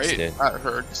 Yikes, Right? dude. That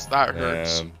hurts. That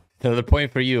hurts. Another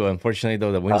point for you. Unfortunately,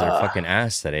 though, the wins are fucking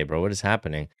ass today, bro. What is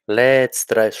happening? Let's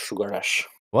try Sugar Rush.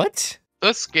 What?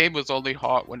 This game was only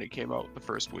hot when it came out the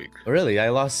first week. Really? I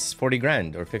lost 40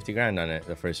 grand or 50 grand on it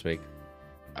the first week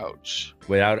Ouch.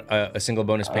 without a single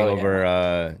bonus paying Oh, yeah.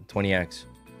 over 20x.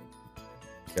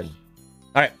 Good.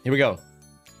 All right, here we go.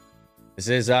 This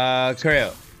is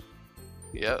Curio.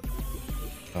 Yeah.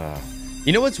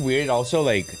 You know what's weird? Also,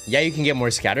 like, yeah, you can get more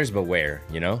scatters, but where?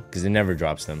 You know, because it never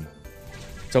drops them.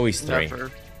 It's always 3.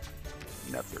 Never.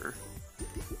 Never.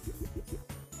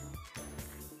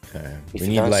 Okay. If We you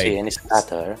need don't like, see any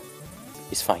scatter,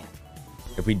 it's fine.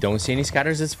 if we don't see any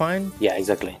scatters, it's fine. Yeah,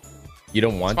 exactly. You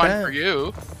don't It's want fine that? for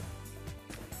you.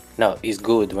 No, it's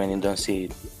good when you don't see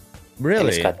any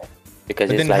Really? scatter. Because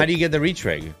But it's then like how do you get the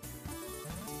retrig?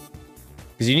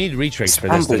 Because you need retrigs for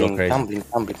this to go crazy.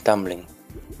 tumbling.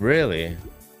 Really?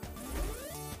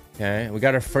 Okay, we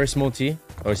got our first multi.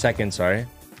 Or second, sorry.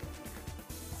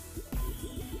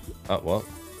 Oh, well.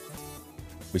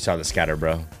 We saw the scatter,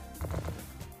 bro.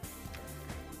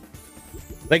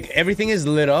 Like, everything is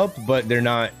lit up, but they're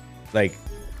not, like,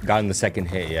 gotten the second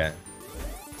hit yet.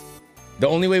 The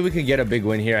only way we could get a big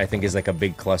win here, I think, is like a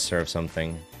big cluster of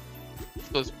something.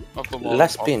 Those off the wall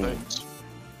Last all spin. things.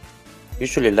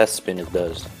 Usually last spin it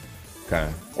does. Okay.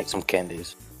 Like some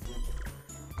candies.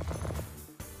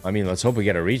 I mean, let's hope we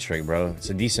get a retrig, bro. It's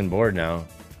a decent board now.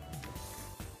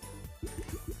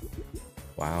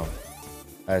 Wow.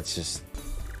 That's just...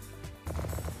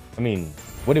 I mean,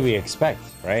 what do we expect,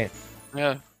 right?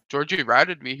 Yeah. Georgie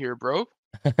ratted me here, bro.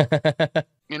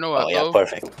 You know what, Oh, yeah, though?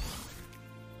 perfect.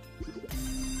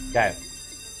 Okay.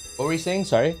 What were you saying?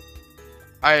 Sorry?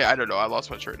 I don't know. I lost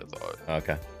my train of thought.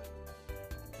 Okay.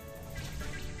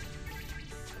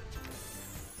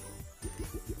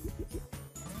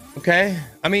 Okay.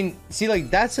 I mean, see,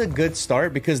 like, that's a good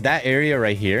start because that area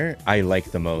right here, I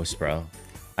like the most, bro.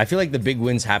 I feel like the big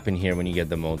wins happen here when you get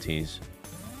the multis.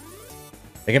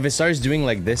 Like, if it starts doing,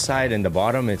 like, this side and the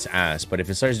bottom, it's ass. But if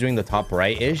it starts doing the top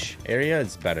right-ish area,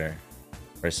 it's better,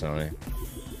 personally.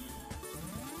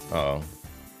 Uh-oh.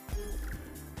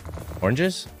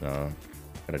 Oranges? No.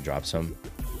 Gotta drop some.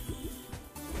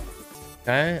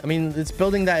 Okay. I mean, it's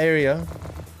building that area.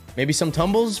 Maybe some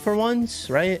tumbles for once,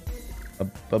 right?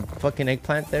 A fucking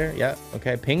eggplant there. Yeah.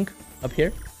 Okay. Pink up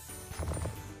here.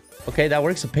 Okay, that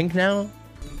works. A pink now.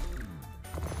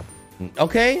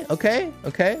 Okay. Okay.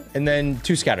 Okay. And then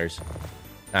 2 scatters.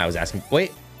 I was asking.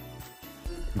 Wait.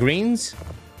 Greens.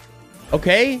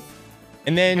 Okay.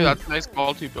 And then... Yeah, that's a nice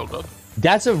multi build-up.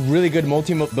 That's a really good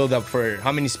multi build-up for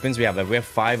how many spins we have left. We have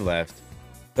 5 left.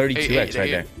 32x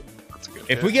right there. That's good.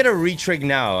 If we get a retrig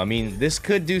now, I mean, this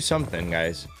could do something,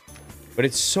 guys. But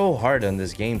it's so hard on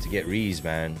this game to get rees,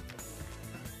 man.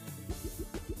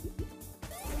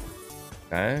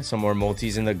 Okay, some more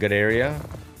multis in the good area.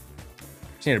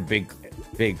 Just need a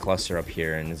big cluster up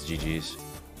here, and it's GG's.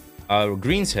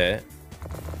 Greens hit.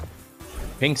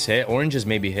 Pinks hit. Oranges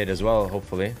maybe hit as well,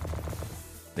 hopefully.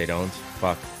 They don't.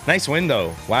 Fuck. Nice win,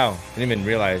 though. Wow. Didn't even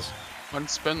realize. 1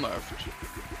 spin left.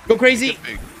 Go crazy!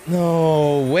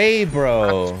 No way,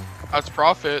 bro. That's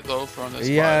profit, though, from this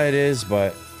Yeah, spot. it is,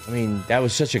 but... I mean, that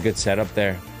was such a good setup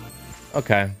there.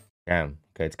 Okay. Damn.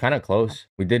 Okay, it's kind of close.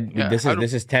 We did. Yeah, this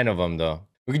is 10 of them though.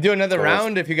 We can do another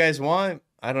round if you guys want.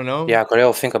 I don't know. Yeah,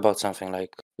 Corel, think about something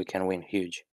like we can win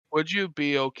huge. Would you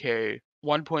be okay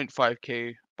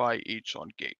 1.5k by each on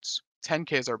gates?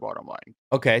 10k is our bottom line.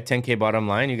 Okay, 10k bottom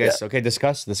line. You guys okay?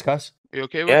 Discuss. Are you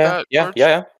okay with Yeah, that? yeah, George?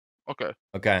 yeah. Okay.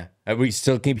 Okay. Are we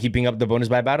still keeping up the bonus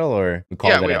by battle, or we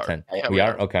call Yeah, it we at are. 10? Yeah, we we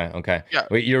are. are. Okay. Okay. Yeah.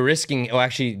 Wait, you're risking. Oh,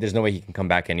 actually, there's no way he can come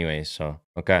back anyways. So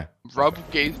okay.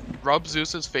 Rub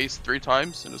Zeus's face 3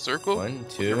 times in a circle. 1,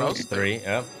 with your 2, mouse. 3.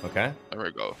 Yep. Okay. There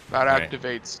we go. That Alright.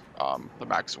 activates the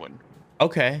max win.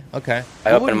 Okay. Okay.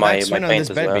 I What open would my max win on paint this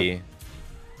as bet well. be? It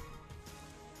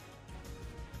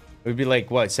would be like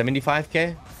what,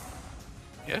 75k?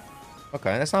 Yeah.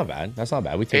 Okay, that's not bad. That's not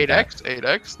bad. We take that.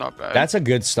 8x, not bad. That's a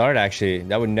good start, actually.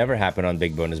 That would never happen on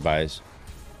big bonus buys.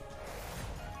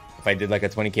 If I did like a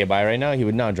 20k buy right now, he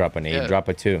would not drop an 8, Yeah. drop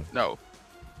a 2. No.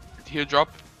 He'll drop.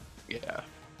 Yeah.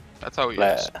 That's how he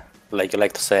Like, is. like you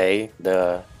like to say,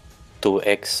 the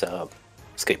 2x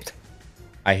script.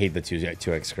 I hate the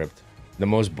 2x script. The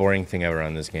most boring thing ever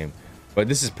on this game. But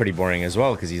this is pretty boring as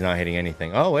well because he's not hitting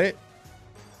anything. Oh, wait.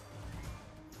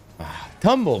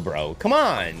 Tumble, bro. Come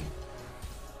on.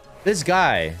 This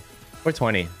guy.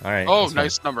 420. All right. Oh, that's fine.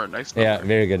 nice number. Nice number. Yeah,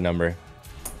 very good number.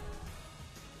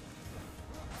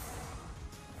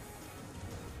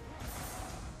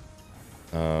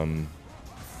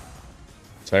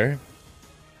 Sir?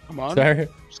 Come on. Sir?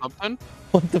 Something.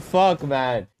 What the fuck,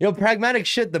 man? Yo, pragmatic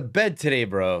shit the bed today,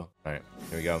 bro. All right,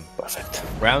 here we go. Perfect.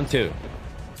 Round 2.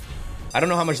 I don't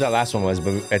know how much that last one was, but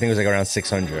I think it was like around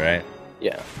 600, right?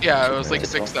 Yeah. Yeah, it was like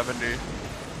Beautiful. 670.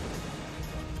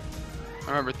 I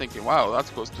remember thinking, wow, that's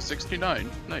close to 69.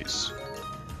 Nice.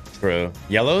 True.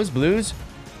 Yellows, blues?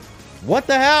 What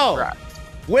the hell? Rat.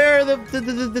 Where are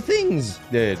the things,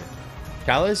 dude?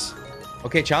 Chalice?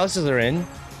 Okay, chalices are in,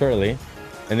 currently.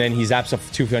 And then he zaps a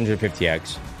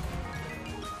 250x.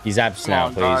 He zaps Come now,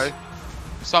 on, please. guy.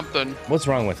 Something. What's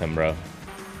wrong with him, bro?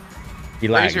 He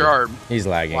Raise lagged. your arm. He's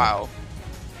lagging. Wow.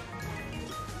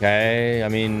 Okay, I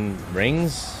mean,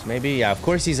 rings, maybe? Yeah, of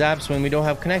course he zaps when we don't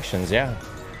have connections, yeah.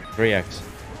 3x.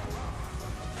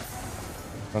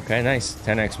 Okay, nice.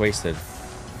 10x wasted.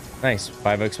 Nice.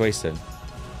 5x wasted.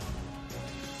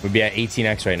 We'd be at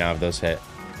 18x right now if those hit.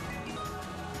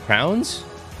 Crowns?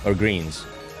 Or greens?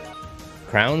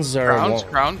 Crowns are...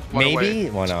 Crown. One maybe? away.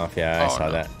 One off, yeah, I Oh, saw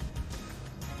no. that.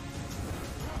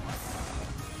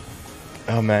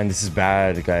 Oh man, this is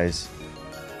bad, guys.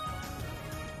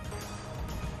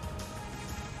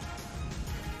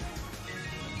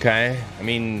 Okay, I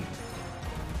mean...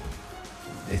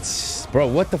 It's... Bro,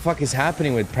 what the fuck is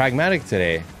happening with Pragmatic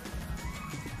today?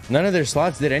 None of their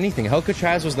slots did anything.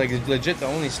 Helcatraz was like legit the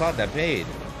only slot that paid.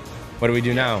 What do we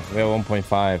do now? We have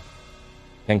 1.5.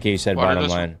 10k you said Water bottom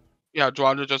this- line. Yeah, do you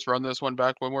want to just run this one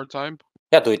back one more time?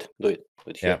 Yeah, do it. Do it.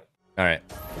 Do it Yeah. here.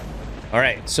 All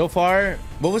right. So far,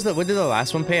 what did the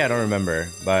last one pay? I don't remember,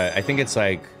 but I think it's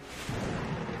like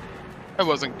It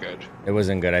wasn't good. it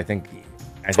wasn't good. I think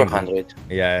 400.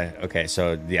 Yeah. Okay.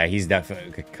 So yeah, he's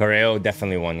definitely Correo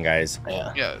definitely won, guys.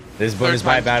 Yeah. Yeah. This bonus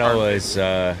buy time's the battle charm. was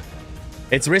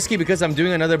it's risky because I'm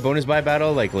doing another bonus buy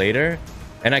battle like later,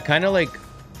 and I kind of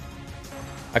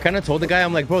told the guy,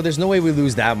 I'm like, bro, there's no way we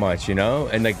lose that much, you know?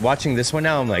 And like watching this one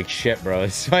now, I'm like, shit, bro,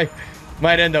 this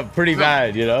might end up pretty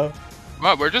bad, you know?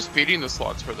 Well, we're just feeding the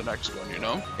slots for the next one, you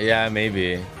know? Yeah,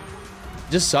 maybe.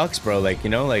 Just sucks, bro. Like, you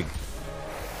know, like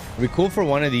it'd be cool for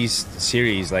one of these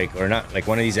series, like, or not, like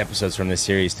one of these episodes from this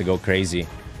series to go crazy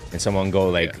and someone go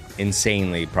like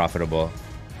insanely profitable.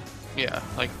 Yeah,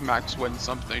 like max win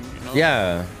something, you know?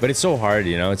 Yeah, but it's so hard,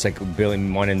 you know? It's like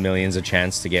billion, 1 in millions a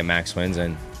chance to get max wins,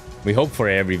 and we hope for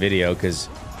it every video because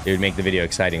it would make the video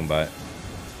exciting, but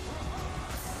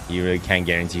you really can't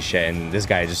guarantee shit. And this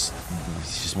guy just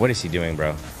what is he doing,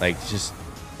 bro? Like, just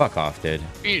fuck off, dude.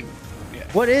 Yeah.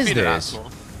 What is Feed an this? asshole.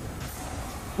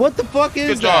 What the fuck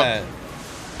is Good job. that?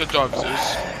 Good job,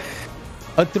 Zeus.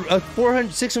 A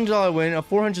 $600 win, a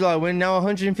 $400 win, now a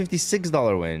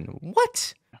 $156 win.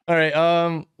 What? All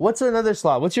right. What's another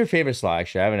slot? What's your favorite slot?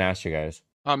 Actually, I haven't asked you guys.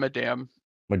 Madame.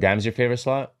 Madame's your favorite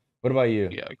slot? What about you?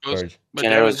 Yeah, it goes. George?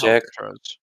 Madame General and Jack.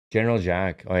 Alcatraz. General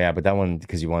Jack. Oh yeah, but that one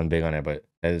because you won big on it, but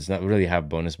it does not really have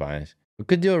bonus buys. We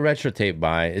could do a retro tape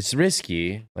buy. It's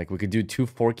risky. Like we could do 2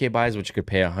 4K buys, which could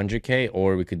pay 100K,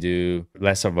 or we could do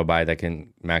less of a buy that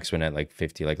can max win at like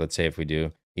 50. Like let's say if we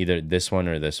do either this one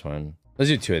or this one. Let's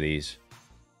do 2 of these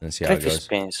and see how Try it for goes.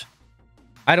 spins.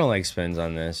 I don't like spins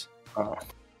on this. Oh.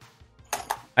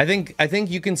 I think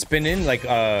you can spin in like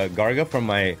Garga from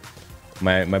my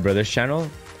brother's channel.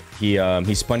 He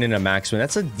spun in a max win.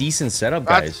 That's a decent setup,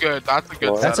 guys. That's good. That's a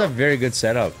good That's a setup. very good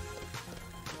setup.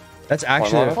 That's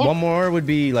actually more? one more would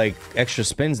be like extra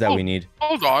spins that we need.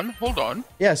 Hold on.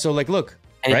 Yeah, so like look,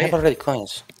 And you right? have already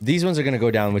coins. These ones are gonna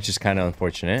go down, which is kind of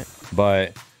unfortunate,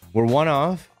 but we're one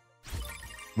off.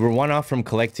 We're one off from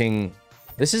collecting.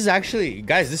 This is actually,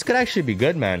 guys, this could actually be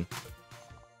good, man.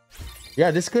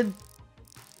 Yeah, this could.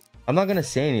 I'm not gonna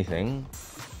say anything,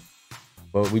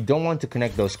 but we don't want to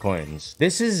connect those coins.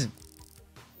 This is.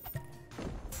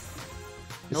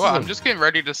 You know what? I'm just getting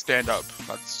ready to stand up.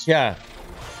 Yeah.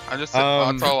 That's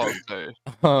all I'll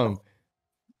say.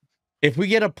 If we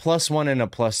get a +1 and a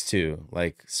 +2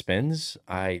 like spins,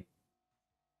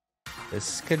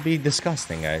 this could be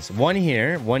disgusting, guys. One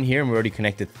here, and we already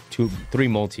connected 3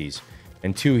 multis,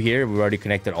 and 2 here, we already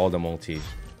connected all the multis,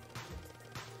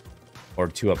 or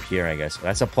 2 up here, I guess.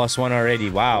 That's a +1 already.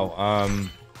 Wow.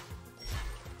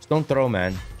 Just don't throw,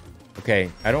 man.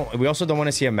 Okay, we also don't want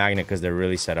to see a magnet because they're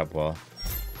really set up well.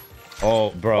 Oh,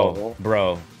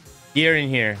 bro. Here and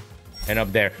here, and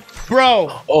up there, bro.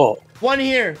 Oh. One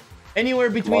here, anywhere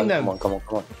between them. Come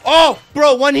on. Oh,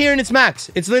 bro, one here and it's max.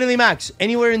 It's literally max.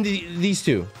 Anywhere in these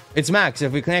 2, it's max.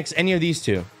 If we connect any of these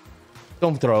 2,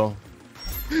 don't throw.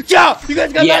 Yeah, you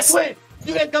guys got max win.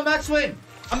 You guys got max win.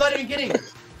 I'm not even kidding.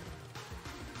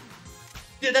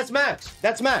 Dude, that's max.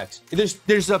 That's max.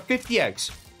 There's a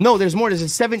 50x. No, there's more. There's a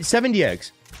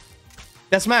 70x.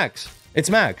 That's max. It's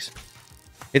max.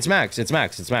 It's max. It's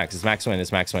max. It's max. It's max win.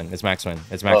 It's max win. It's max win.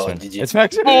 It's max win. It's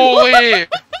max win. Holy!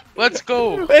 Let's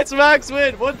go. It's max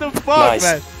win. What the fuck, Nice.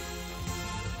 man?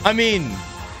 I mean,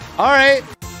 all right.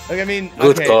 Like, I mean,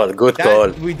 Good okay, call. Good call.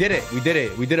 We did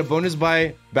it. We did a bonus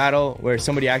buy battle where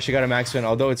somebody actually got a max win.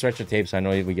 Although it's retro tapes, I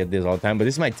know we get this all the time, but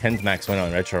this is my 10th max win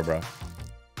on retro, bro.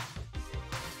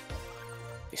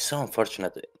 It's so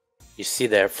unfortunate. You see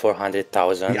there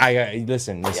 400,000.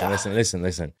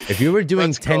 Listen. If you were doing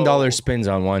Let's $10 go. spins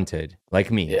on Wanted,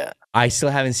 like me, Yeah. I still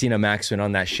haven't seen a max win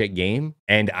on that shit game,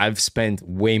 and I've spent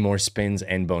way more spins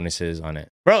and bonuses on it.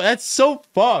 Bro, that's so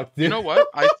fucked, dude. You know what?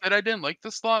 I said I didn't like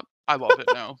this slot. I love it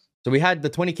now. So we had the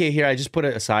 20K here. I just put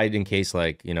it aside in case,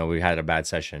 like, you know, we had a bad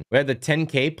session. We had the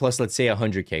 10K plus, let's say,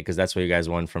 100K, because that's what you guys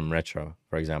won from Retro,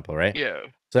 for example, right? Yeah.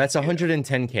 So that's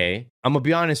 110K. I'm going to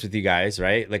be honest with you guys,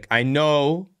 right? Like, I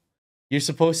know you're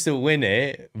supposed to win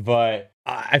it, but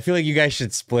I feel like you guys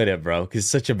should split it, bro, because it's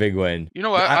such a big win. You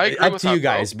know what? I agree up with to that, you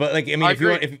guys, bro. but like, I mean, I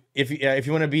if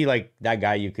you want to be like that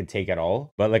guy, you could take it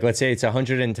all. But like, let's say it's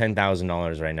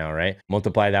 $110,000 right now, right?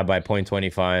 Multiply that by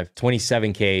 0.25,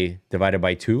 27K divided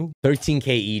by 2, 13K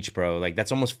each, bro. Like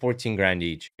that's almost 14 grand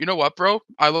each. You know what, bro?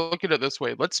 I look at it this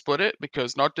way. Let's split it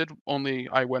because not did only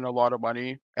I win a lot of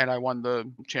money and I won the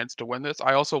chance to win this.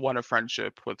 I also won a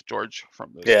friendship with George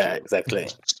from this. Yeah, too. exactly.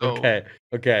 So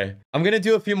Okay. I'm gonna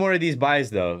do a few more of these buys. buys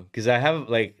though, because I have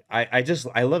like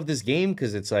I love this game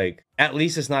because it's like at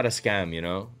least it's not a scam, you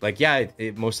know. Like yeah,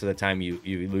 most of the time you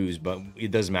lose, but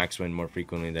it does max win more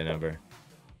frequently than ever.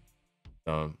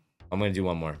 So I'm gonna do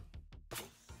one more.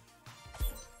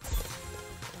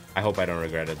 I hope I don't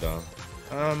regret it though.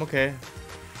 Okay.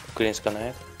 Greens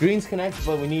connect. Greens connect,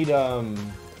 but we need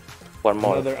One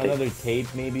more. another tape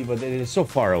maybe, but it is so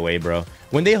far away, bro.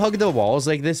 When they hug the walls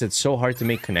like this, it's so hard to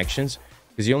make connections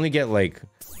because you only get like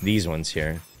these ones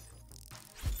here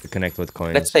to connect with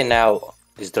coins. Let's say now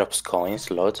this drops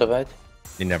coins, loads of it.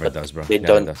 It never does, bro. They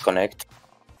Never don't does. connect.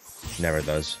 Never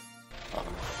does.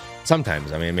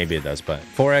 Sometimes, I mean, maybe it does, but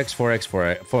 4x, 4x,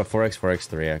 4x, 4x, 4x,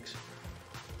 3x.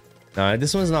 No,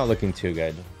 this one's not looking too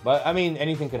good. But I mean,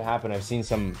 anything could happen. I've seen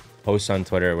some posts on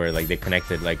Twitter where like they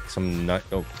connected like some nut.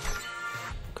 Oh.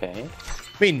 Okay.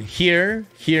 I mean, here,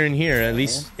 and here at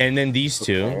least, and then these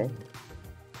two, Okay.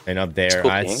 and up there.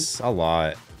 That's a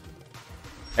lot.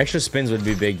 Extra spins would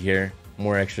be big here.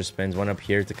 More extra spins. One up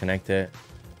here to connect it.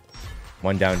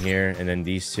 One down here, and then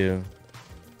these two.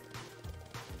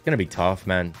 It's gonna be tough,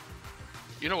 man.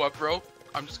 You know what, bro?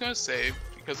 I'm just gonna say,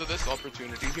 because of this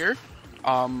opportunity here,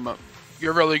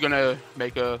 you're really gonna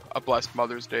make a blessed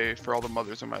Mother's Day for all the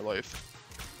mothers in my life.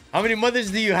 How many mothers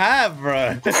do you have,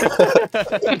 bro?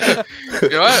 You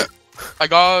know what? I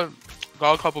got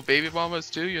a couple baby mamas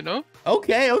too, you know?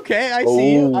 Okay, I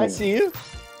see you. I see you.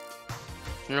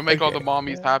 You're gonna make all the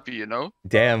mommies happy, you know?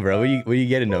 Damn, bro. What you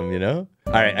getting them, you know?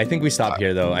 All right, I think we stop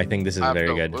here though. I think this is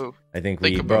very good. I think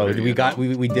we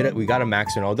did it. We got a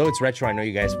max win. Although it's retro, I know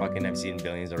you guys fucking have seen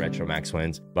billions of retro max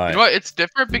wins. But you know what? It's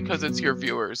different because it's your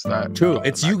viewers that. True.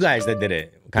 It's you guys that did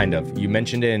it. Kind of. You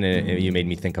mentioned it and you made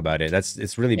me think about it.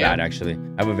 It's really bad actually.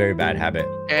 I have a very bad habit.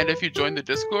 And if you join the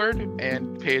Discord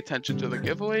and pay attention to the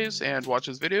giveaways and watch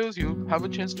his videos, you have a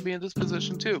chance to be in this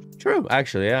position too. True,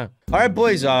 actually, yeah. All right,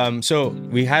 boys. So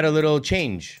we had a little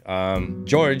change.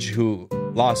 George, who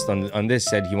lost on this,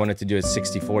 said he wanted to do it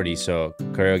 60-40. So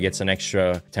Correo gets an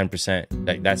extra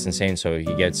 10%. That's insane. So he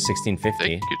gets 1650.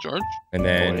 Thank you, George. And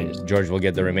then George will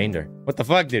get the remainder. What the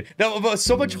fuck, dude? No, but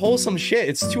so much wholesome shit.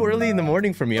 It's too early in the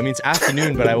morning for me. I mean, it's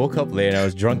afternoon, but I woke up late and I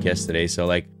was drunk yesterday, so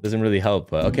like doesn't really help.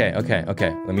 But okay.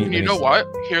 Let me. You know what?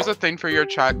 Here's a thing for your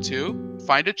chat too.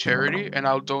 Find a charity and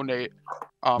I'll donate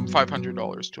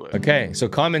 $500 to it. Okay, so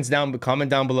comment down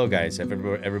below, guys. If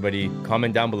everybody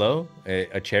comment down below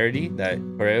a charity that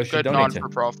Correo should donate to.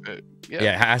 Non-for-profit. Yeah,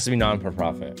 it has to be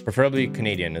non-for-profit, preferably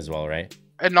Canadian as well, right?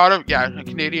 And not a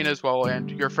Canadian as well,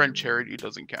 and your friend charity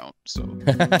doesn't count. So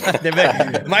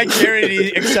my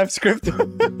charity accepts crypto.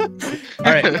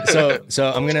 All right,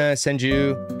 so I'm gonna send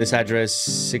you this address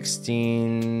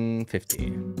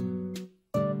 1650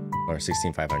 or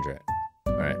 16500.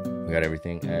 All right, we got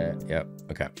everything. Yep.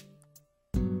 Okay.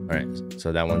 All right,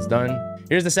 so that one's done.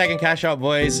 Here's the second cash out,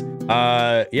 boys.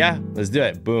 Yeah, let's do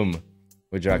it. Boom.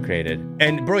 Withdraw created.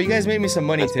 And bro, you guys made me some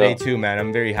money today too, man.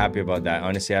 I'm very happy about that.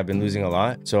 Honestly, I've been losing a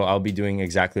lot, so I'll be doing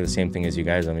exactly the same thing as you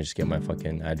guys. Let me just get my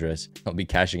fucking address. I'll be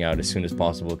cashing out as soon as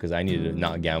possible because I need to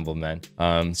not gamble, man.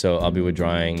 So I'll be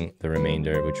withdrawing the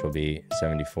remainder, which will be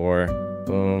 74.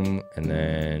 Boom. And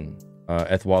then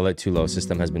Eth wallet too low.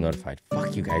 System has been notified.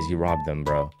 Fuck you guys, you robbed them,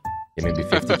 bro. Yeah, maybe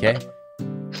 50k.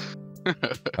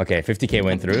 Okay, 50k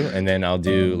went through, and then I'll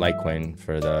do Litecoin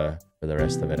for the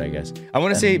rest of it, I guess. I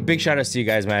want to say big shout outs to you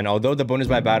guys, man. Although the bonus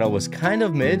buy battle was kind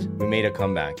of mid, we made a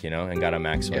comeback, you know, and got a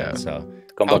max win. So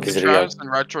comeback is real.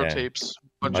 And retro tapes.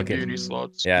 Bunch of beauty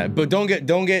slots. Yeah, but don't get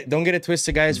it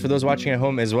twisted, guys. For those watching at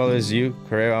home, as well as you,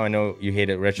 Correo, I know you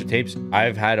hated retro tapes.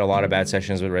 I've had a lot of bad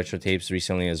sessions with retro tapes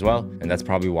recently as well, and that's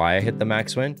probably why I hit the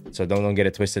max win. So don't get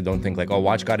it twisted. Don't think like, oh,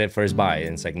 Watch got it first buy,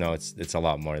 and it's like, no, it's a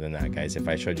lot more than that, guys. If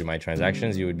I showed you my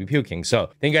transactions, you would be puking.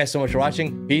 So thank you guys so much for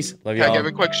watching. Peace. Love you all. Can I give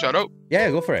a quick shout out? Yeah,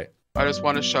 go for it. I just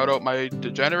want to shout out my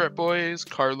degenerate boys,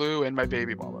 Carlu, and my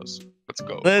baby mamas. Let's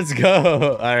go. Let's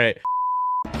go. All right.